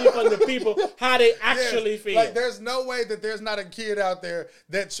 I'm telling you from the people how they actually feel. Like, there's no way that there's not a kid out there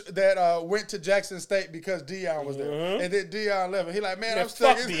that went to Jackson State because Dion was there. And then Dion left. He like, man, I'm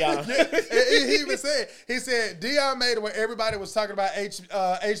stuck. Fuck Dion. He even said, Dion made it where everybody was talking about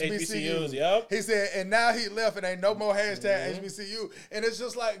HBCUs. Yep. He said, and now he left and ain't no more hashtag HBCU. And it's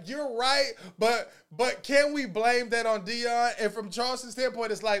just like, you're right, but can we blame that on Dion? And from Charleston's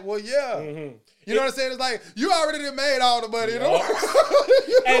standpoint, it's like, well, yeah. You know what I'm saying? It's like, you already done made all the money. You know?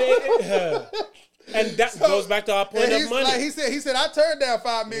 And that goes back to our point of money. Like he said, I turned down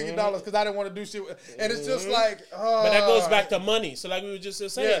 $5 million because I didn't want to do shit. And it's just like, but that goes back to money. So like we were just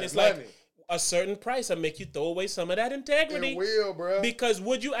saying, it's money. like a certain price will make you throw away some of that integrity. It will, bro. Because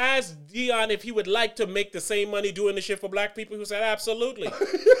would you ask Dion if he would like to make the same money doing the shit for black people? Who said absolutely.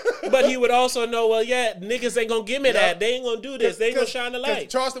 But he would also know, well, yeah, niggas ain't gonna give me that. They ain't gonna do this. They ain't gonna shine the light.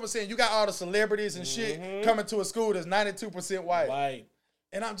 Charleston was saying, you got all the celebrities and shit coming to a school that's 92% white. Right.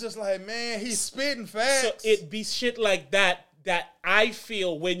 And I'm just like, man, he's spitting facts. So it be shit like that I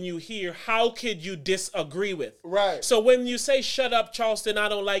feel when you hear, how could you disagree with? Right. So when you say, shut up, Charleston, I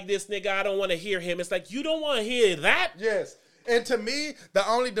don't like this nigga, I don't want to hear him, it's like, you don't want to hear that? Yes. And to me, the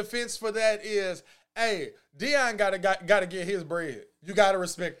only defense for that is, hey, Dion gotta get his bread. You gotta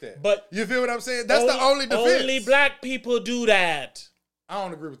respect that. But you feel what I'm saying? That's the only defense. Only black people do that. I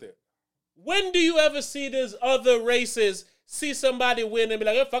don't agree with that. When do you ever see these other races see somebody win and be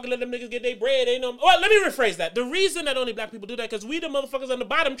like, oh, fucking let them niggas get their bread? Ain't no. Well, let me rephrase that. The reason that only black people do that, because we the motherfuckers on the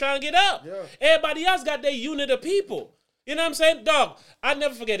bottom trying to get up. Yeah. Everybody else got their unit of people. You know what I'm saying? Dog, I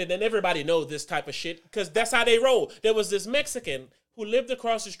never forget it, and everybody knows this type of shit, because that's how they roll. There was this Mexican who lived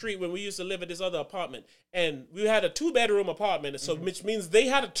across the street when we used to live at this other apartment, and we had a 2-bedroom apartment, so which means they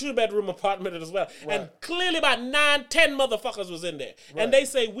had a 2-bedroom apartment as well. Right. And clearly about 9-10 motherfuckers was in there. Right. And they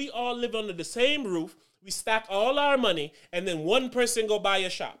say we all live under the same roof. We stack all our money, and then one person go buy a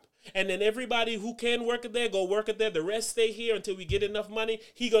shop. And then everybody who can work it there, go work it there. The rest stay here until we get enough money.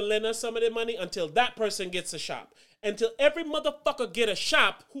 He gonna lend us some of the money until that person gets a shop. Until every motherfucker get a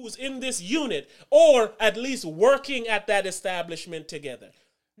shop who's in this unit, or at least working at that establishment together.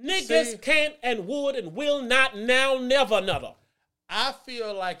 Niggas can't and would and will not now, never, another. I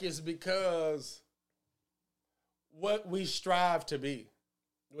feel like it's because what we strive to be.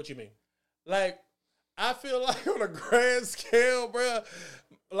 What you mean? Like, I feel like on a grand scale, bro,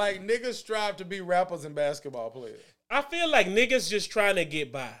 like niggas strive to be rappers and basketball players. I feel like niggas just trying to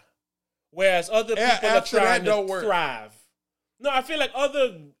get by, whereas other people are trying to thrive. No, I feel like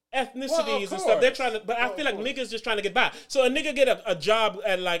other ethnicities and stuff, they're trying to, but I feel like niggas just trying to get by. So a nigga get a job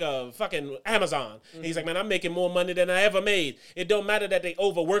at like a fucking Amazon. And he's like, man, I'm making more money than I ever made. It don't matter that they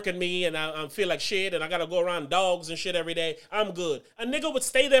overworking me and I feel like shit and I gotta go around dogs and shit every day. I'm good. A nigga would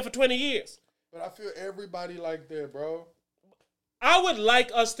stay there for 20 years. But I feel everybody like that, bro. I would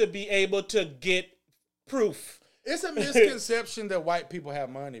like us to be able to get proof. It's a misconception that white people have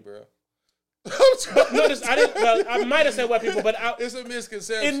money, bro. Notice, I might have said white people, but it's a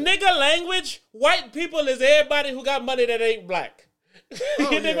misconception. In nigga language, white people is everybody who got money that ain't black.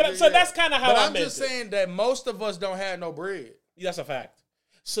 So that's kind of how I meant it. But I'm just saying that most of us don't have no bread. That's a fact.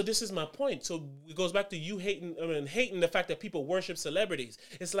 So this is my point. So it goes back to you hating the fact that people worship celebrities.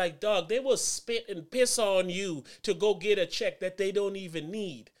 It's like, dog, they will spit and piss on you to go get a check that they don't even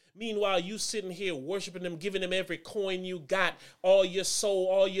need. Meanwhile, you sitting here worshiping them, giving them every coin you got, all your soul,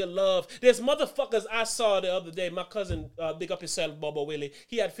 all your love. There's motherfuckers I saw the other day. My cousin, big up himself, Bobo Willie.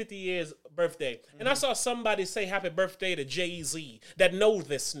 He had 50 years birthday. And I saw somebody say happy birthday to Jay-Z that knows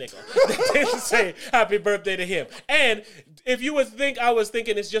this nigga. That didn't say happy birthday to him. And if you would think I was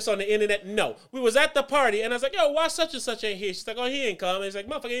thinking it's just on the internet, no. We was at the party, and I was like, yo, why such and such ain't here? She's like, oh, he ain't come. And he's like,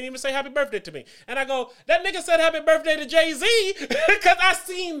 motherfucker, he didn't even say happy birthday to me. And I go, that nigga said happy birthday to Jay-Z because I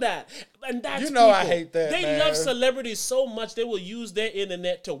seen that. And that's people. I hate that, They man. love celebrities so much they will use their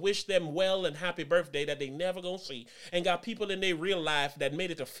internet to wish them well and happy birthday that they never gonna see. And got people in their real life that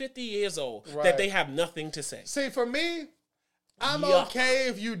made it to 50 years old that they have nothing to say. See, for me, I'm Yuck. okay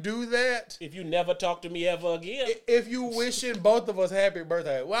if you do that. If you never talk to me ever again. If you wishing both of us happy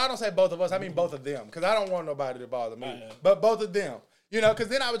birthday. Well, I don't say both of us. I mean both of them. Because I don't want nobody to bother me. But both of them. You know, because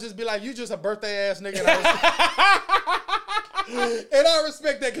then I would just be like, you just a birthday ass nigga. And I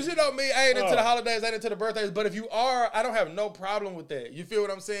respect that. Because you know me, I ain't into the holidays, I ain't into the birthdays. But if you are, I don't have no problem with that. You feel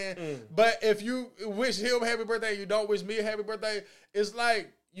what I'm saying? But if you wish him happy birthday and you don't wish me a happy birthday, it's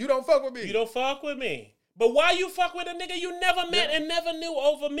like, you don't fuck with me. You don't fuck with me. But why you fuck with a nigga you never met and never knew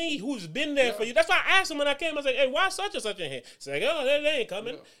over me who's been there for you? That's why I asked him when I came. I was like, hey, why such and such in here? He's like, oh, they ain't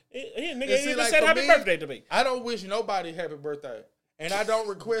coming. Nigga ain't even said happy birthday to me. I don't wish nobody happy birthday. And I don't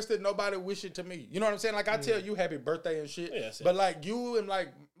request that nobody wish it to me. You know what I'm saying? Like, I tell you happy birthday and shit. Yeah, but, like, you and,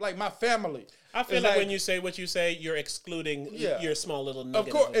 like my family. I feel like when you say what you say, you're excluding your small little nigga. Of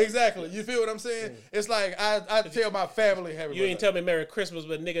course, exactly. You feel what I'm saying? It's like, I tell my family happy birthday. You ain't tell me Merry Christmas,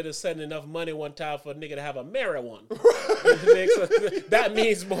 but nigga just sending enough money one time for a nigga to have a merry one. That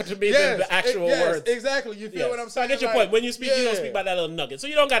means more to me than the actual words. Exactly. You feel what I'm saying? So I get your point. When you speak, you don't speak about that little nugget. So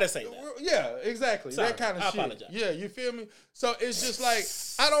you don't got to say that. Yeah, exactly. Sorry, that kind of shit. I apologize. Yeah, you feel me? So it's just like,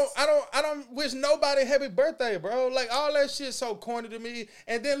 I don't wish nobody happy birthday, bro. Like, all that shit's so corny to me.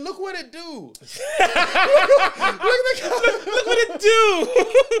 And then look what it do. look what it do.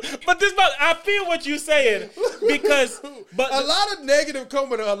 But I feel what you're saying because a lot of negative come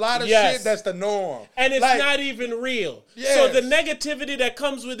with a lot of shit that's the norm. And it's not even real. Yes. So the negativity that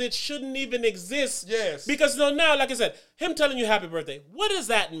comes with it shouldn't even exist. Yes. Because now, like I said, him telling you happy birthday, what does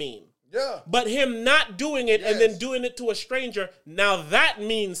that mean? Yeah. But him not doing it and then doing it to a stranger, now that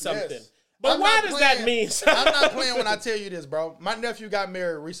means something. Yes. But why does that mean something? I'm not playing when I tell you this, bro. My nephew got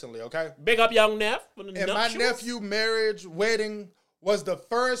married recently, okay? Big up young Neff. And my nephew marriage wedding was the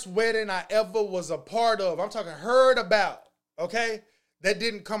first wedding I ever was a part of. I'm talking heard about, okay? That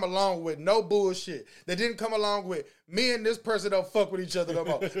didn't come along with no bullshit. That didn't come along with me and this person don't fuck with each other no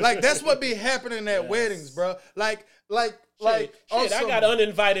more. Like, that's what be happening at weddings, bro. Like, I got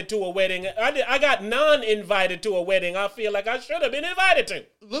uninvited to a wedding. I got non-invited to a wedding I feel like I should have been invited to.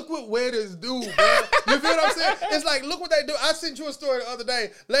 Look what weddings do, bro. You feel what I'm saying? It's like, look what they do. I sent you a story the other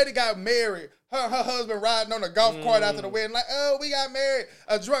day. Lady got married. Her husband riding on a golf cart after the wedding. Like, oh, we got married.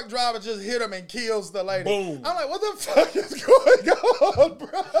 A drunk driver just hit him and kills the lady. Boom. I'm like, what the fuck is going on,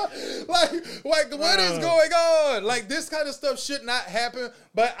 bro? Like what is going on? Like, this kind of stuff should not happen.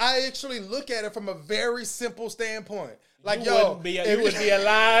 But I actually look at it from a very simple standpoint. Like, you would be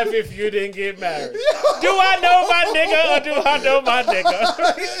alive if you didn't get married. Do I know my nigga or do I know my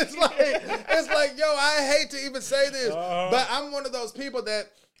nigga? it's like, yo, I hate to even say this, but I'm one of those people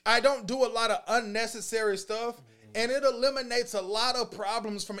that I don't do a lot of unnecessary stuff, and it eliminates a lot of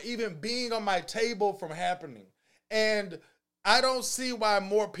problems from even being on my table from happening. And I don't see why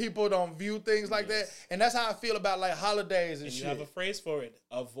more people don't view things like that. And that's how I feel about, like, holidays and shit. You have a phrase for it.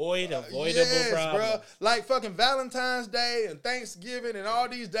 Avoidable problems. Bro. Like fucking Valentine's Day and Thanksgiving and all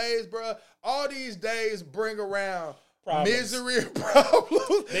these days, bro. All these days bring around misery and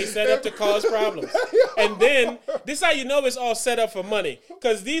problems. They set up to cause problems. And then, this is how you know it's all set up for money.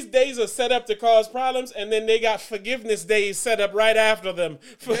 Because these days are set up to cause problems, and then they got forgiveness days set up right after them.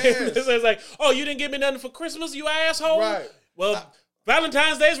 Forgiveness. So it's like, oh, you didn't give me nothing for Christmas, you asshole? Right. Well,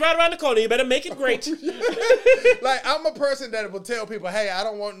 Valentine's Day is right around the corner. You better make it great. Like, I'm a person that will tell people, hey, I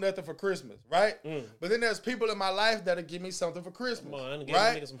don't want nothing for Christmas, right? But then there's people in my life that'll give me something for Christmas. Come on,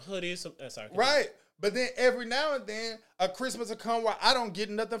 right? Some hoodies. Right. But then every now and then, a Christmas will come where I don't get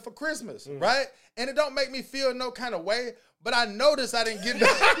nothing for Christmas, right? And it don't make me feel no kind of way, but I notice I didn't get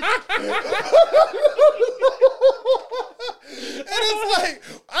nothing. And it's like,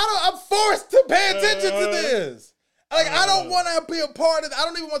 I'm forced to pay attention to this. Like, I don't want to be a part of it. I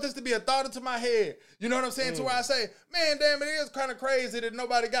don't even want this to be a thought into my head. You know what I'm saying? To where I say, man, damn, it is kind of crazy that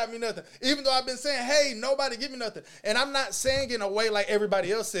nobody got me nothing. Even though I've been saying, hey, nobody give me nothing. And I'm not saying in a way like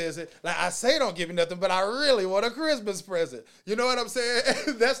everybody else says it. Like, I say don't give me nothing, but I really want a Christmas present. You know what I'm saying?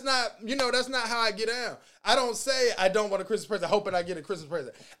 That's not how I get down. I don't say I don't want a Christmas present, hoping I get a Christmas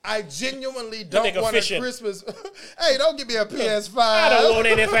present. I genuinely don't want a Christmas. Hey, don't give me a PS5. I don't want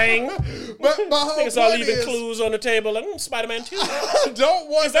anything. But my whole point all leaving clues on the table. Like, Spider-Man 2. I don't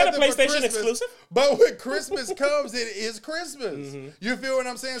want. Is that a PlayStation exclusive? But when Christmas comes, it is Christmas. You feel what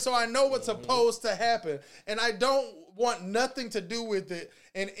I'm saying? So I know what's supposed to happen, and I don't want nothing to do with it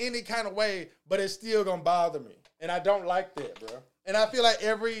in any kind of way. But it's still gonna bother me, and I don't like that, bro. And I feel like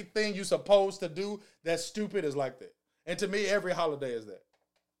everything you're supposed to do that's stupid is like that. And to me, every holiday is that.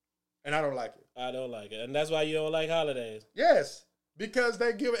 And I don't like it. I don't like it. And that's why you don't like holidays. Yes. Because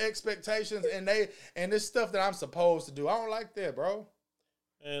they give expectations and this stuff that I'm supposed to do. I don't like that, bro.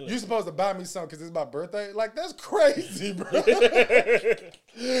 You supposed to buy me something because it's my birthday? Like, that's crazy, bro.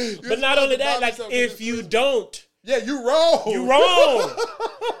 But not only that, like, if you don't. Yeah, you wrong. You wrong.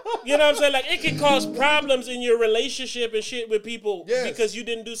 You know what I'm saying? Like, it can cause problems in your relationship and shit with people because you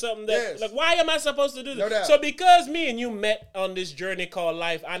didn't do something that, like, why am I supposed to do this? No, so because me and you met on this journey called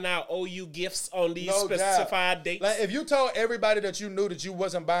life, I now owe you gifts on these specified dates. Like, if you told everybody that you knew that you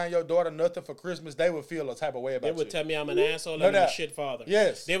wasn't buying your daughter nothing for Christmas, they would feel a type of way about you. They would tell me I'm an asshole and I'm a shit father.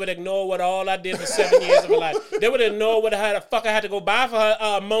 Yes. They would ignore what all I did for 7 years of my life. They would ignore what I had to go buy for her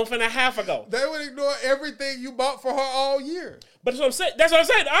a month and a half ago. They would ignore everything you bought for her all year. But that's what I'm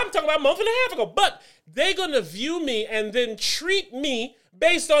saying. I'm talking about a month and a half ago. But they're going to view me and then treat me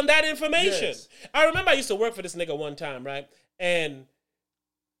based on that information. Yes. I remember I used to work for this nigga one time, right? And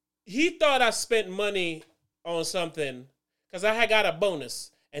he thought I spent money on something because I had got a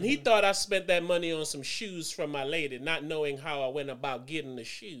bonus. And he thought I spent that money on some shoes from my lady, not knowing how I went about getting the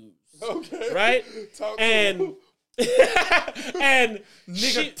shoes. Okay. Right? Talk to him. And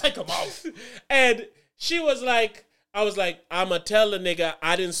nigga, take them off. And she was like, I was like, I'ma tell the nigga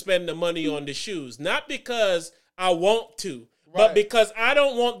I didn't spend the money on the shoes. Not because I want to, but because I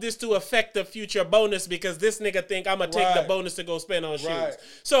don't want this to affect the future bonus because this nigga think I'm going to take the bonus to go spend on shoes.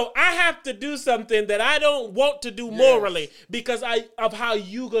 So I have to do something that I don't want to do morally because of how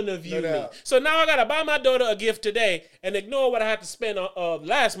you going to view me. So now I got to buy my daughter a gift today and ignore what I had to spend on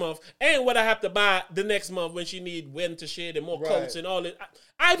last month and what I have to buy the next month when she need winter shit and more coats and all this.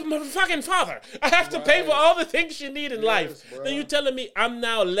 I'm a fucking father. I have to pay for all the things she need in life. Bro. Then you telling me I'm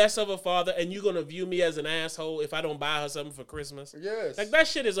now less of a father and you're going to view me as an asshole if I don't buy her something for Christmas? Yes. Like, that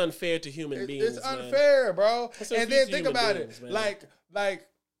shit is unfair to human beings, It's unfair, bro. And then think about it. Man. Like,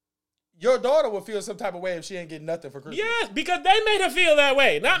 your daughter will feel some type of way if she ain't getting nothing for Christmas. Yes, because they made her feel that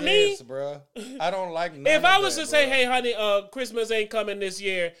way, not me. Yes, bro. I don't like none If I was to say, hey, honey, Christmas ain't coming this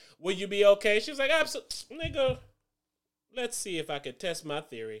year, will you be okay? She was like, absolutely. Nigga, let's see if I could test my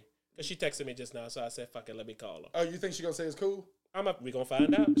theory. Because she texted me just now, so I said, fuck it, let me call her. Oh, you think she gonna say it's cool? We gonna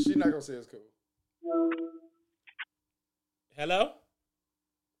find out. She not gonna say it's cool. Hello?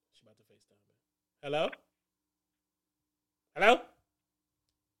 She about to FaceTime me. Hello? Hello?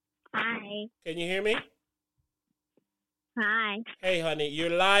 Hi. Can you hear me? Hi. Hey, honey, you're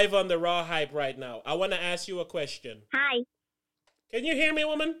live on the Raw Hype right now. I want to ask you a question. Hi. Can you hear me,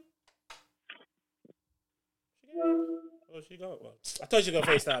 woman? She gone? Well, I thought you were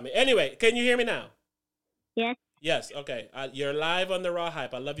going to FaceTime me. Anyway, can you hear me now? Yes. Yes, okay. You're live on the Raw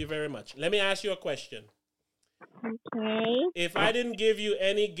Hype. I love you very much. Let me ask you a question. Okay. If I didn't give you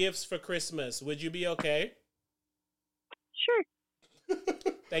any gifts for Christmas, would you be okay? Sure.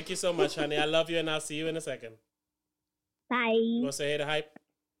 Thank you so much, honey. I love you, and I'll see you in a second. Bye. You want to say hey to Hype?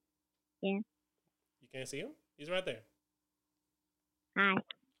 Yeah. You can't see him? He's right there. Hi.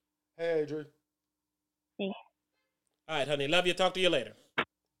 Hey, Adri. Hey. All right, honey. Love you. Talk to you later.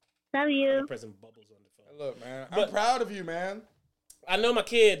 Love you. Pressing bubbles on the phone. Look, man. I'm proud of you, man. I know my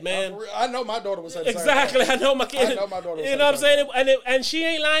kid, man. I know my daughter was saying exactly. I know my kid. I know my daughter. You know what I'm saying? And she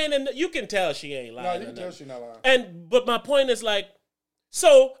ain't lying, and you can tell she ain't lying. No, you can tell she's not lying. But my point is like,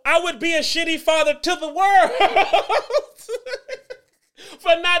 so I would be a shitty father to the world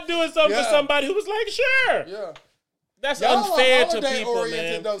for not doing something for somebody who was like, sure. Yeah. That's unfair to people,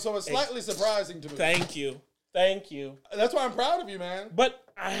 man. Though, so it's slightly surprising to me. Thank you. That's why I'm proud of you, man. But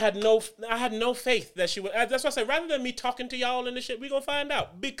I had no faith that she would. That's why I say, rather than me talking to y'all and this shit, we gonna find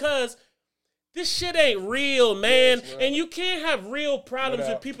out because this shit ain't real, man. Yes, and you can't have real problems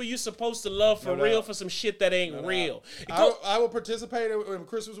with people you supposed to love for real for some shit that ain't real. I will participate in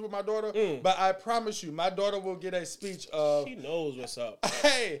Christmas with my daughter, but I promise you, my daughter will get a speech of... She knows what's up.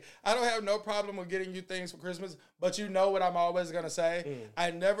 Hey, I don't have no problem with getting you things for Christmas, but you know what I'm always going to say? I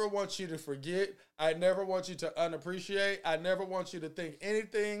never want you to forget. I never want you to unappreciate. I never want you to think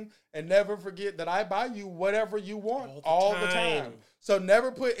anything and never forget that I buy you whatever you want all the time. So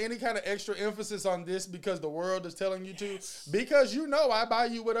never put any kind of extra emphasis on this because the world is telling you to. Because you know I buy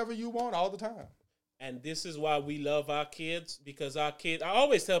you whatever you want all the time. And this is why we love our kids, because our kids, I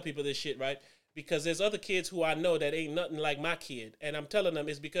always tell people this shit, right? Because there's other kids who I know that ain't nothing like my kid. And I'm telling them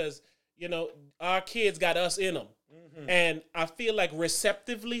it's because, you know, our kids got us in them. And I feel like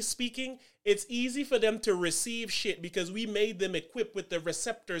receptively speaking, it's easy for them to receive shit because we made them equipped with the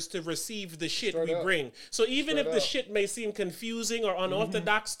receptors to receive the shit we bring. So even if the shit may seem confusing or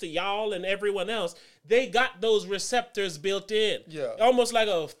unorthodox to y'all and everyone else, they got those receptors built in. Yeah. Almost like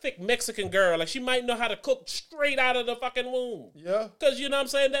a thick Mexican girl. Like she might know how to cook straight out of the fucking womb. Yeah. Because you know what I'm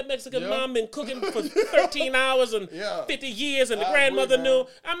saying? That Mexican mom been cooking for 13 hours and 50 years and the grandmother knew.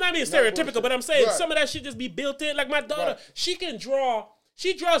 I'm not being stereotypical, but I'm saying some of that shit just be built in. Like my daughter, she can draw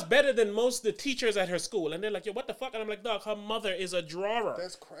She draws better than most of the teachers at her school. And they're like, yo, what the fuck? And I'm like, dog, her mother is a drawer.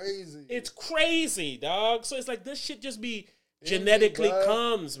 That's crazy. It's crazy, dog. So it's like this shit just be genetically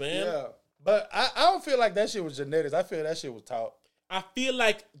comes, man. Yeah. But I don't feel like that shit was genetics. I feel that shit was taught. I feel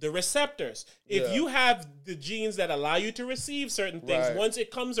like the receptors. If you have the genes that allow you to receive certain things, once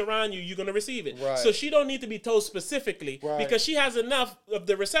it comes around you, you're going to receive it. Right. So she don't need to be told specifically because she has enough of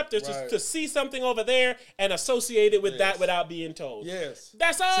the receptors to see something over there and associate it with that without being told. Yes.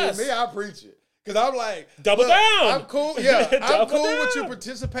 That's us. See, me, I preach it. Because I'm like, double down. I'm cool. Yeah, I'm cool with you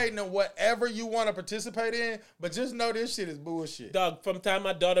participating in whatever you want to participate in, but just know this shit is bullshit. Dog, from the time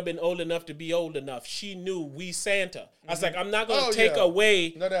my daughter been old enough to be old enough, she knew we Santa. I was like, I'm not going to take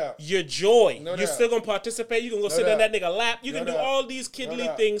away your joy. You're still going to participate. You're going to go sit on that nigga lap. You can do all these kiddly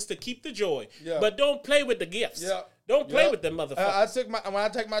things to keep the joy. But don't play with the gifts. Don't play with them motherfuckers. When I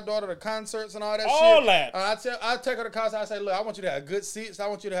take my daughter to concerts and all that shit. I take her to concerts. I say, look, I want you to have good seats. I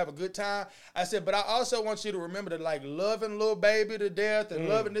want you to have a good time. I said, but I also want you to remember that, like, loving little baby to death and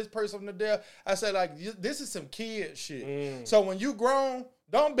loving this person to death. I said, like, this is some kid shit. So when you grown,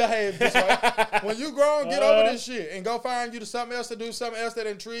 don't behave this way. When you grown, get over this shit and go find you something else to do, something else that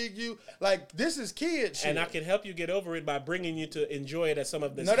intrigue you. Like, this is kid shit. And I can help you get over it by bringing you to enjoy it at some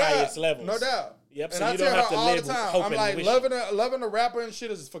of the highest levels. No doubt. Yep. And so I you tell don't have her to all live the time. hoping I'm like, and loving a rapper and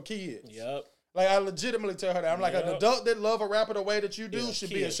shit is for kids. Yep. Like, I legitimately tell her that. I'm like, an adult that love a rapper the way that you do should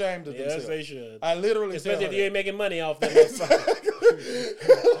be ashamed of themselves. Yes, they should. I literally Especially tell her if you ain't making money off them.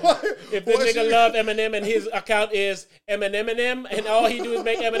 If the nigga love Eminem and his account is Eminem and all he do is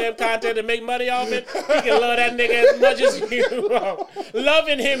make Eminem content and make money off it, he can love that nigga as much as you.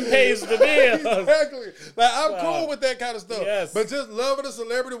 Loving him pays the bills. Exactly. Like, I'm cool with that kind of stuff. Yes. But just loving a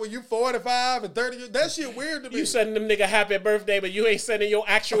celebrity when you 45 and 30 years, that shit weird to me. You sending them nigga happy birthday, but you ain't sending your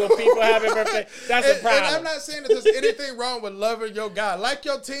actual people happy birthday. That's a problem. And I'm not saying that there's anything wrong with loving your guy. Like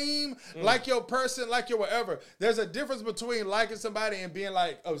your team, like your person, like your whatever. There's a difference between liking somebody and being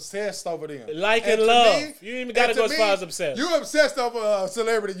like obsessed over them. Like and love. You ain't even got to go as far as obsessed. You obsessed over a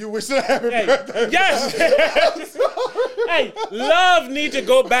celebrity you wish to happy birthday. Yes. Hey, love need to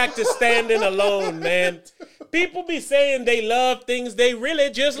go back to standing alone, man. People be saying they love things they really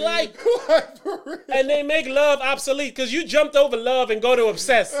just like. And they make love obsolete because you jumped over love and go to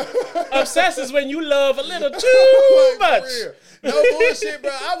obsess. Obsess is when you love a little too much. No bullshit,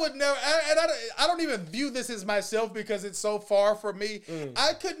 bro. I would never, I don't even view this as myself because it's so far from me.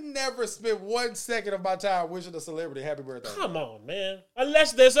 I could never spend 1 second of my time wishing a celebrity happy birthday. Come on, man.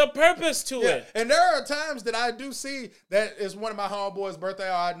 Unless there's a purpose to it. And there are times that I do see that it's one of my homeboys' birthday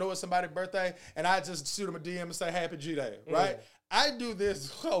or I know it's somebody's birthday and I just shoot him a DM and say happy G-Day, right? I do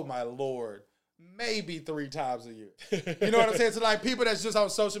this, oh my Lord, maybe 3 times a year. You know what I'm saying? So like people that's just on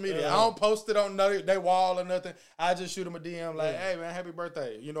social media. I don't post it on their wall or nothing. I just shoot them a DM like, hey man, happy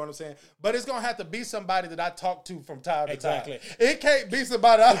birthday. You know what I'm saying? But it's gonna have to be somebody that I talk to from time to time. It can't be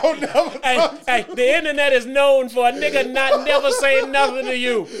somebody I don't never talk to. Hey, the internet is known for a nigga not never saying nothing to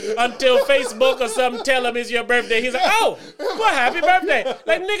you until Facebook or something tell him it's your birthday. He's like, oh, well, happy birthday.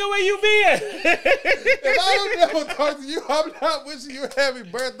 Like, nigga, where you been? If I don't never talk to you, I'm not wishing you a happy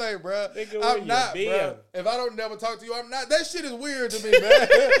birthday, bro. Nigga, I'm not, bro. If I don't never talk to you, I'm not. That shit is weird to me, man.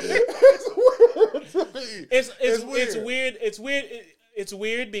 It's weird to me. It's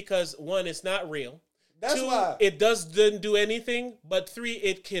weird because 1, it's not real. That's 2, why. It doesn't do anything. But 3,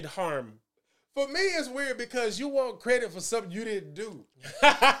 it could harm. For me, it's weird because you want credit for something you didn't do.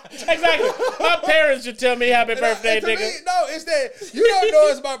 Exactly. My parents should tell me happy birthday, nigga. No, it's that you don't know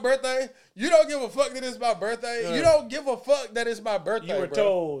it's my birthday. You don't give a fuck that it's my birthday. You don't give a fuck that it's my birthday. You were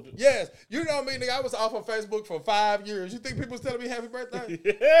told. Yes. You know me, nigga. I was off of Facebook for 5 years. You think people's telling me happy birthday?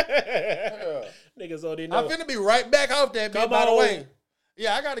 Niggas already know. I'm finna be right back off that, man, by the way.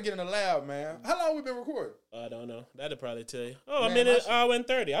 Yeah, I got to get in the lab, man. How long we been recording? I don't know. That'll probably tell you. Oh, man, a minute, hour and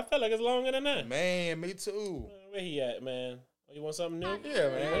 30. I felt like it's longer than that. Man, me too. Where he at, man? You want something new? Yeah,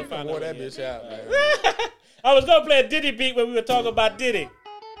 man. You can wore that bitch out, man. I was going to play a Diddy beat when we were talking about Diddy.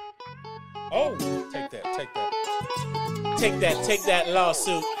 Oh, take that. Take that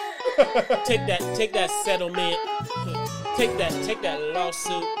lawsuit. take that settlement. Take that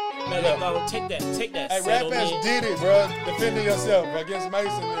lawsuit. Take that hey, settlement. rap ass Diddy, bro. Defending yourself against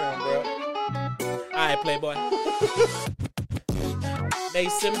Mason now, bro. Alright, Playboy.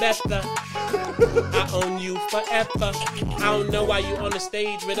 Mason Bethel, I own you forever. I don't know why you on the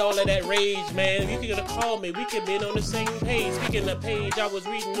stage with all of that rage, man. If you could have called me, we could have been on the same page. Speaking of page, I was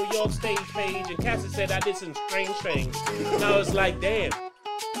reading New York stage page, and Cassie said I did some strange things. And I was like, damn.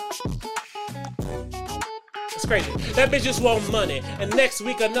 It's crazy. That bitch just want money. And next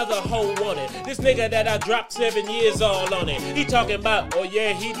week another hoe want it. This nigga that I dropped 7 years all on it. He talking about, oh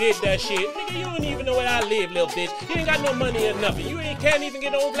yeah, he did that shit. Nigga, you don't even know where I live, little bitch. You ain't got no money or nothing. You can't even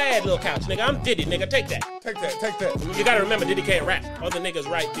get on Vlad little couch, nigga. I'm Diddy, nigga. Take that. Take that. You gotta remember, Diddy can't rap. Other niggas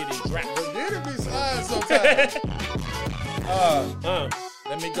write Diddy's rap. But Diddy be sliding sometimes.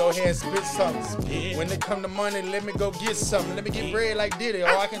 Let me go ahead and spit something. Yeah. When it come to money, let me go get something. Let me get bread like Diddy, or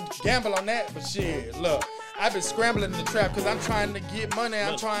I can gamble on that. But shit, look, I've been scrambling in the trap because I'm trying to get money.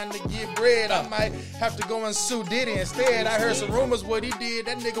 I'm trying to get bread. I might have to go and sue Diddy instead. I heard some rumors what he did.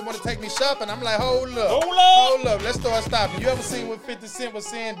 That nigga want to take me shopping. I'm like, hold up. Let's start stopping. You ever seen what 50 Cent was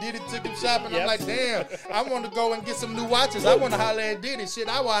saying Diddy took him shopping? Yep. I'm like, damn, I want to go and get some new watches. I want to holler at Diddy. Shit,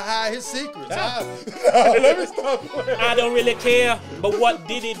 I want to hide his secrets. Let me stop. I don't really care, but what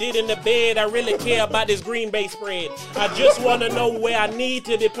Diddy did in the bed, I really care about this Green Bay spread. I just want to know where I need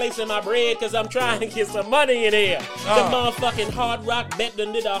to be placing my bread, because I'm trying to get some money in here. The motherfucking Hard Rock bet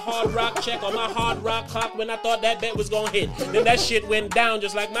done did a Hard Rock check on my Hard Rock clock when I thought that bet was gonna hit. Then that shit went down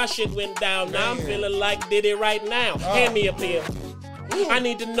just like my shit went down. Now I'm feeling like Diddy right now. Hand me a pill. I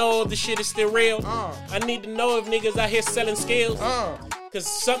need to know if the shit is still real. I need to know if niggas out here selling skills. Cause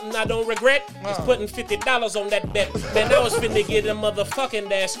something I don't regret is putting $50 on that bet. Man, I was finna get a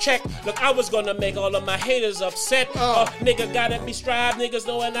motherfucking ass check. Look, I was gonna make all of my haters upset. Nigga gotta be strive. Niggas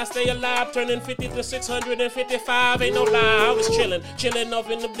knowing I stay alive. Turning 50 to 655. Ain't no lie. I was chilling off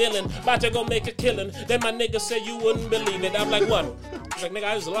in the building. About to go make a killing. Then my nigga said you wouldn't believe it. I'm like, what? I was like, nigga,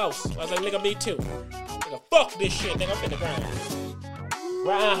 I was lost. I was like, nigga, me too. Nigga, fuck this shit. Nigga, I'm finna grind.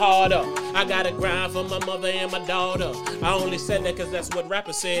 Grind harder. I gotta grind for my mother and my daughter. I only said that because that's what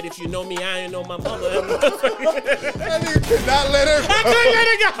rappers said. If you know me, I ain't know my mother. That nigga could not let it go.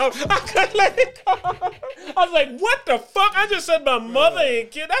 I couldn't let it go. I was like, what the fuck? I just said my mother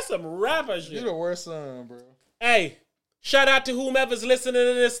and kid. That's some rapper shit. You the worst son, bro. Hey, shout out to whomever's listening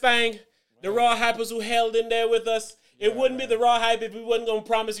to this thing. The Raw Hypers who held in there with us. It wouldn't be the Raw Hype if we wasn't going to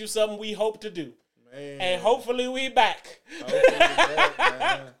promise you something we hope to do. Man. And hopefully we back.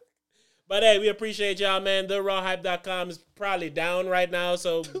 But hey, we appreciate y'all, man. TheRawHype.com is probably down right now,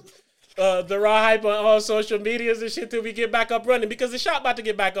 so The Raw Hype on all social medias and shit till we get back up running, because the shop about to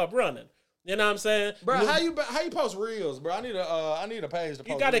get back up running. You know what I'm saying? Bro, how you post reels, bro? I need a page to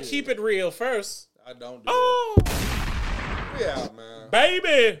post. You gotta reels. Keep it real first. I don't do that. Yeah, man.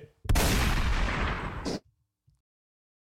 Baby.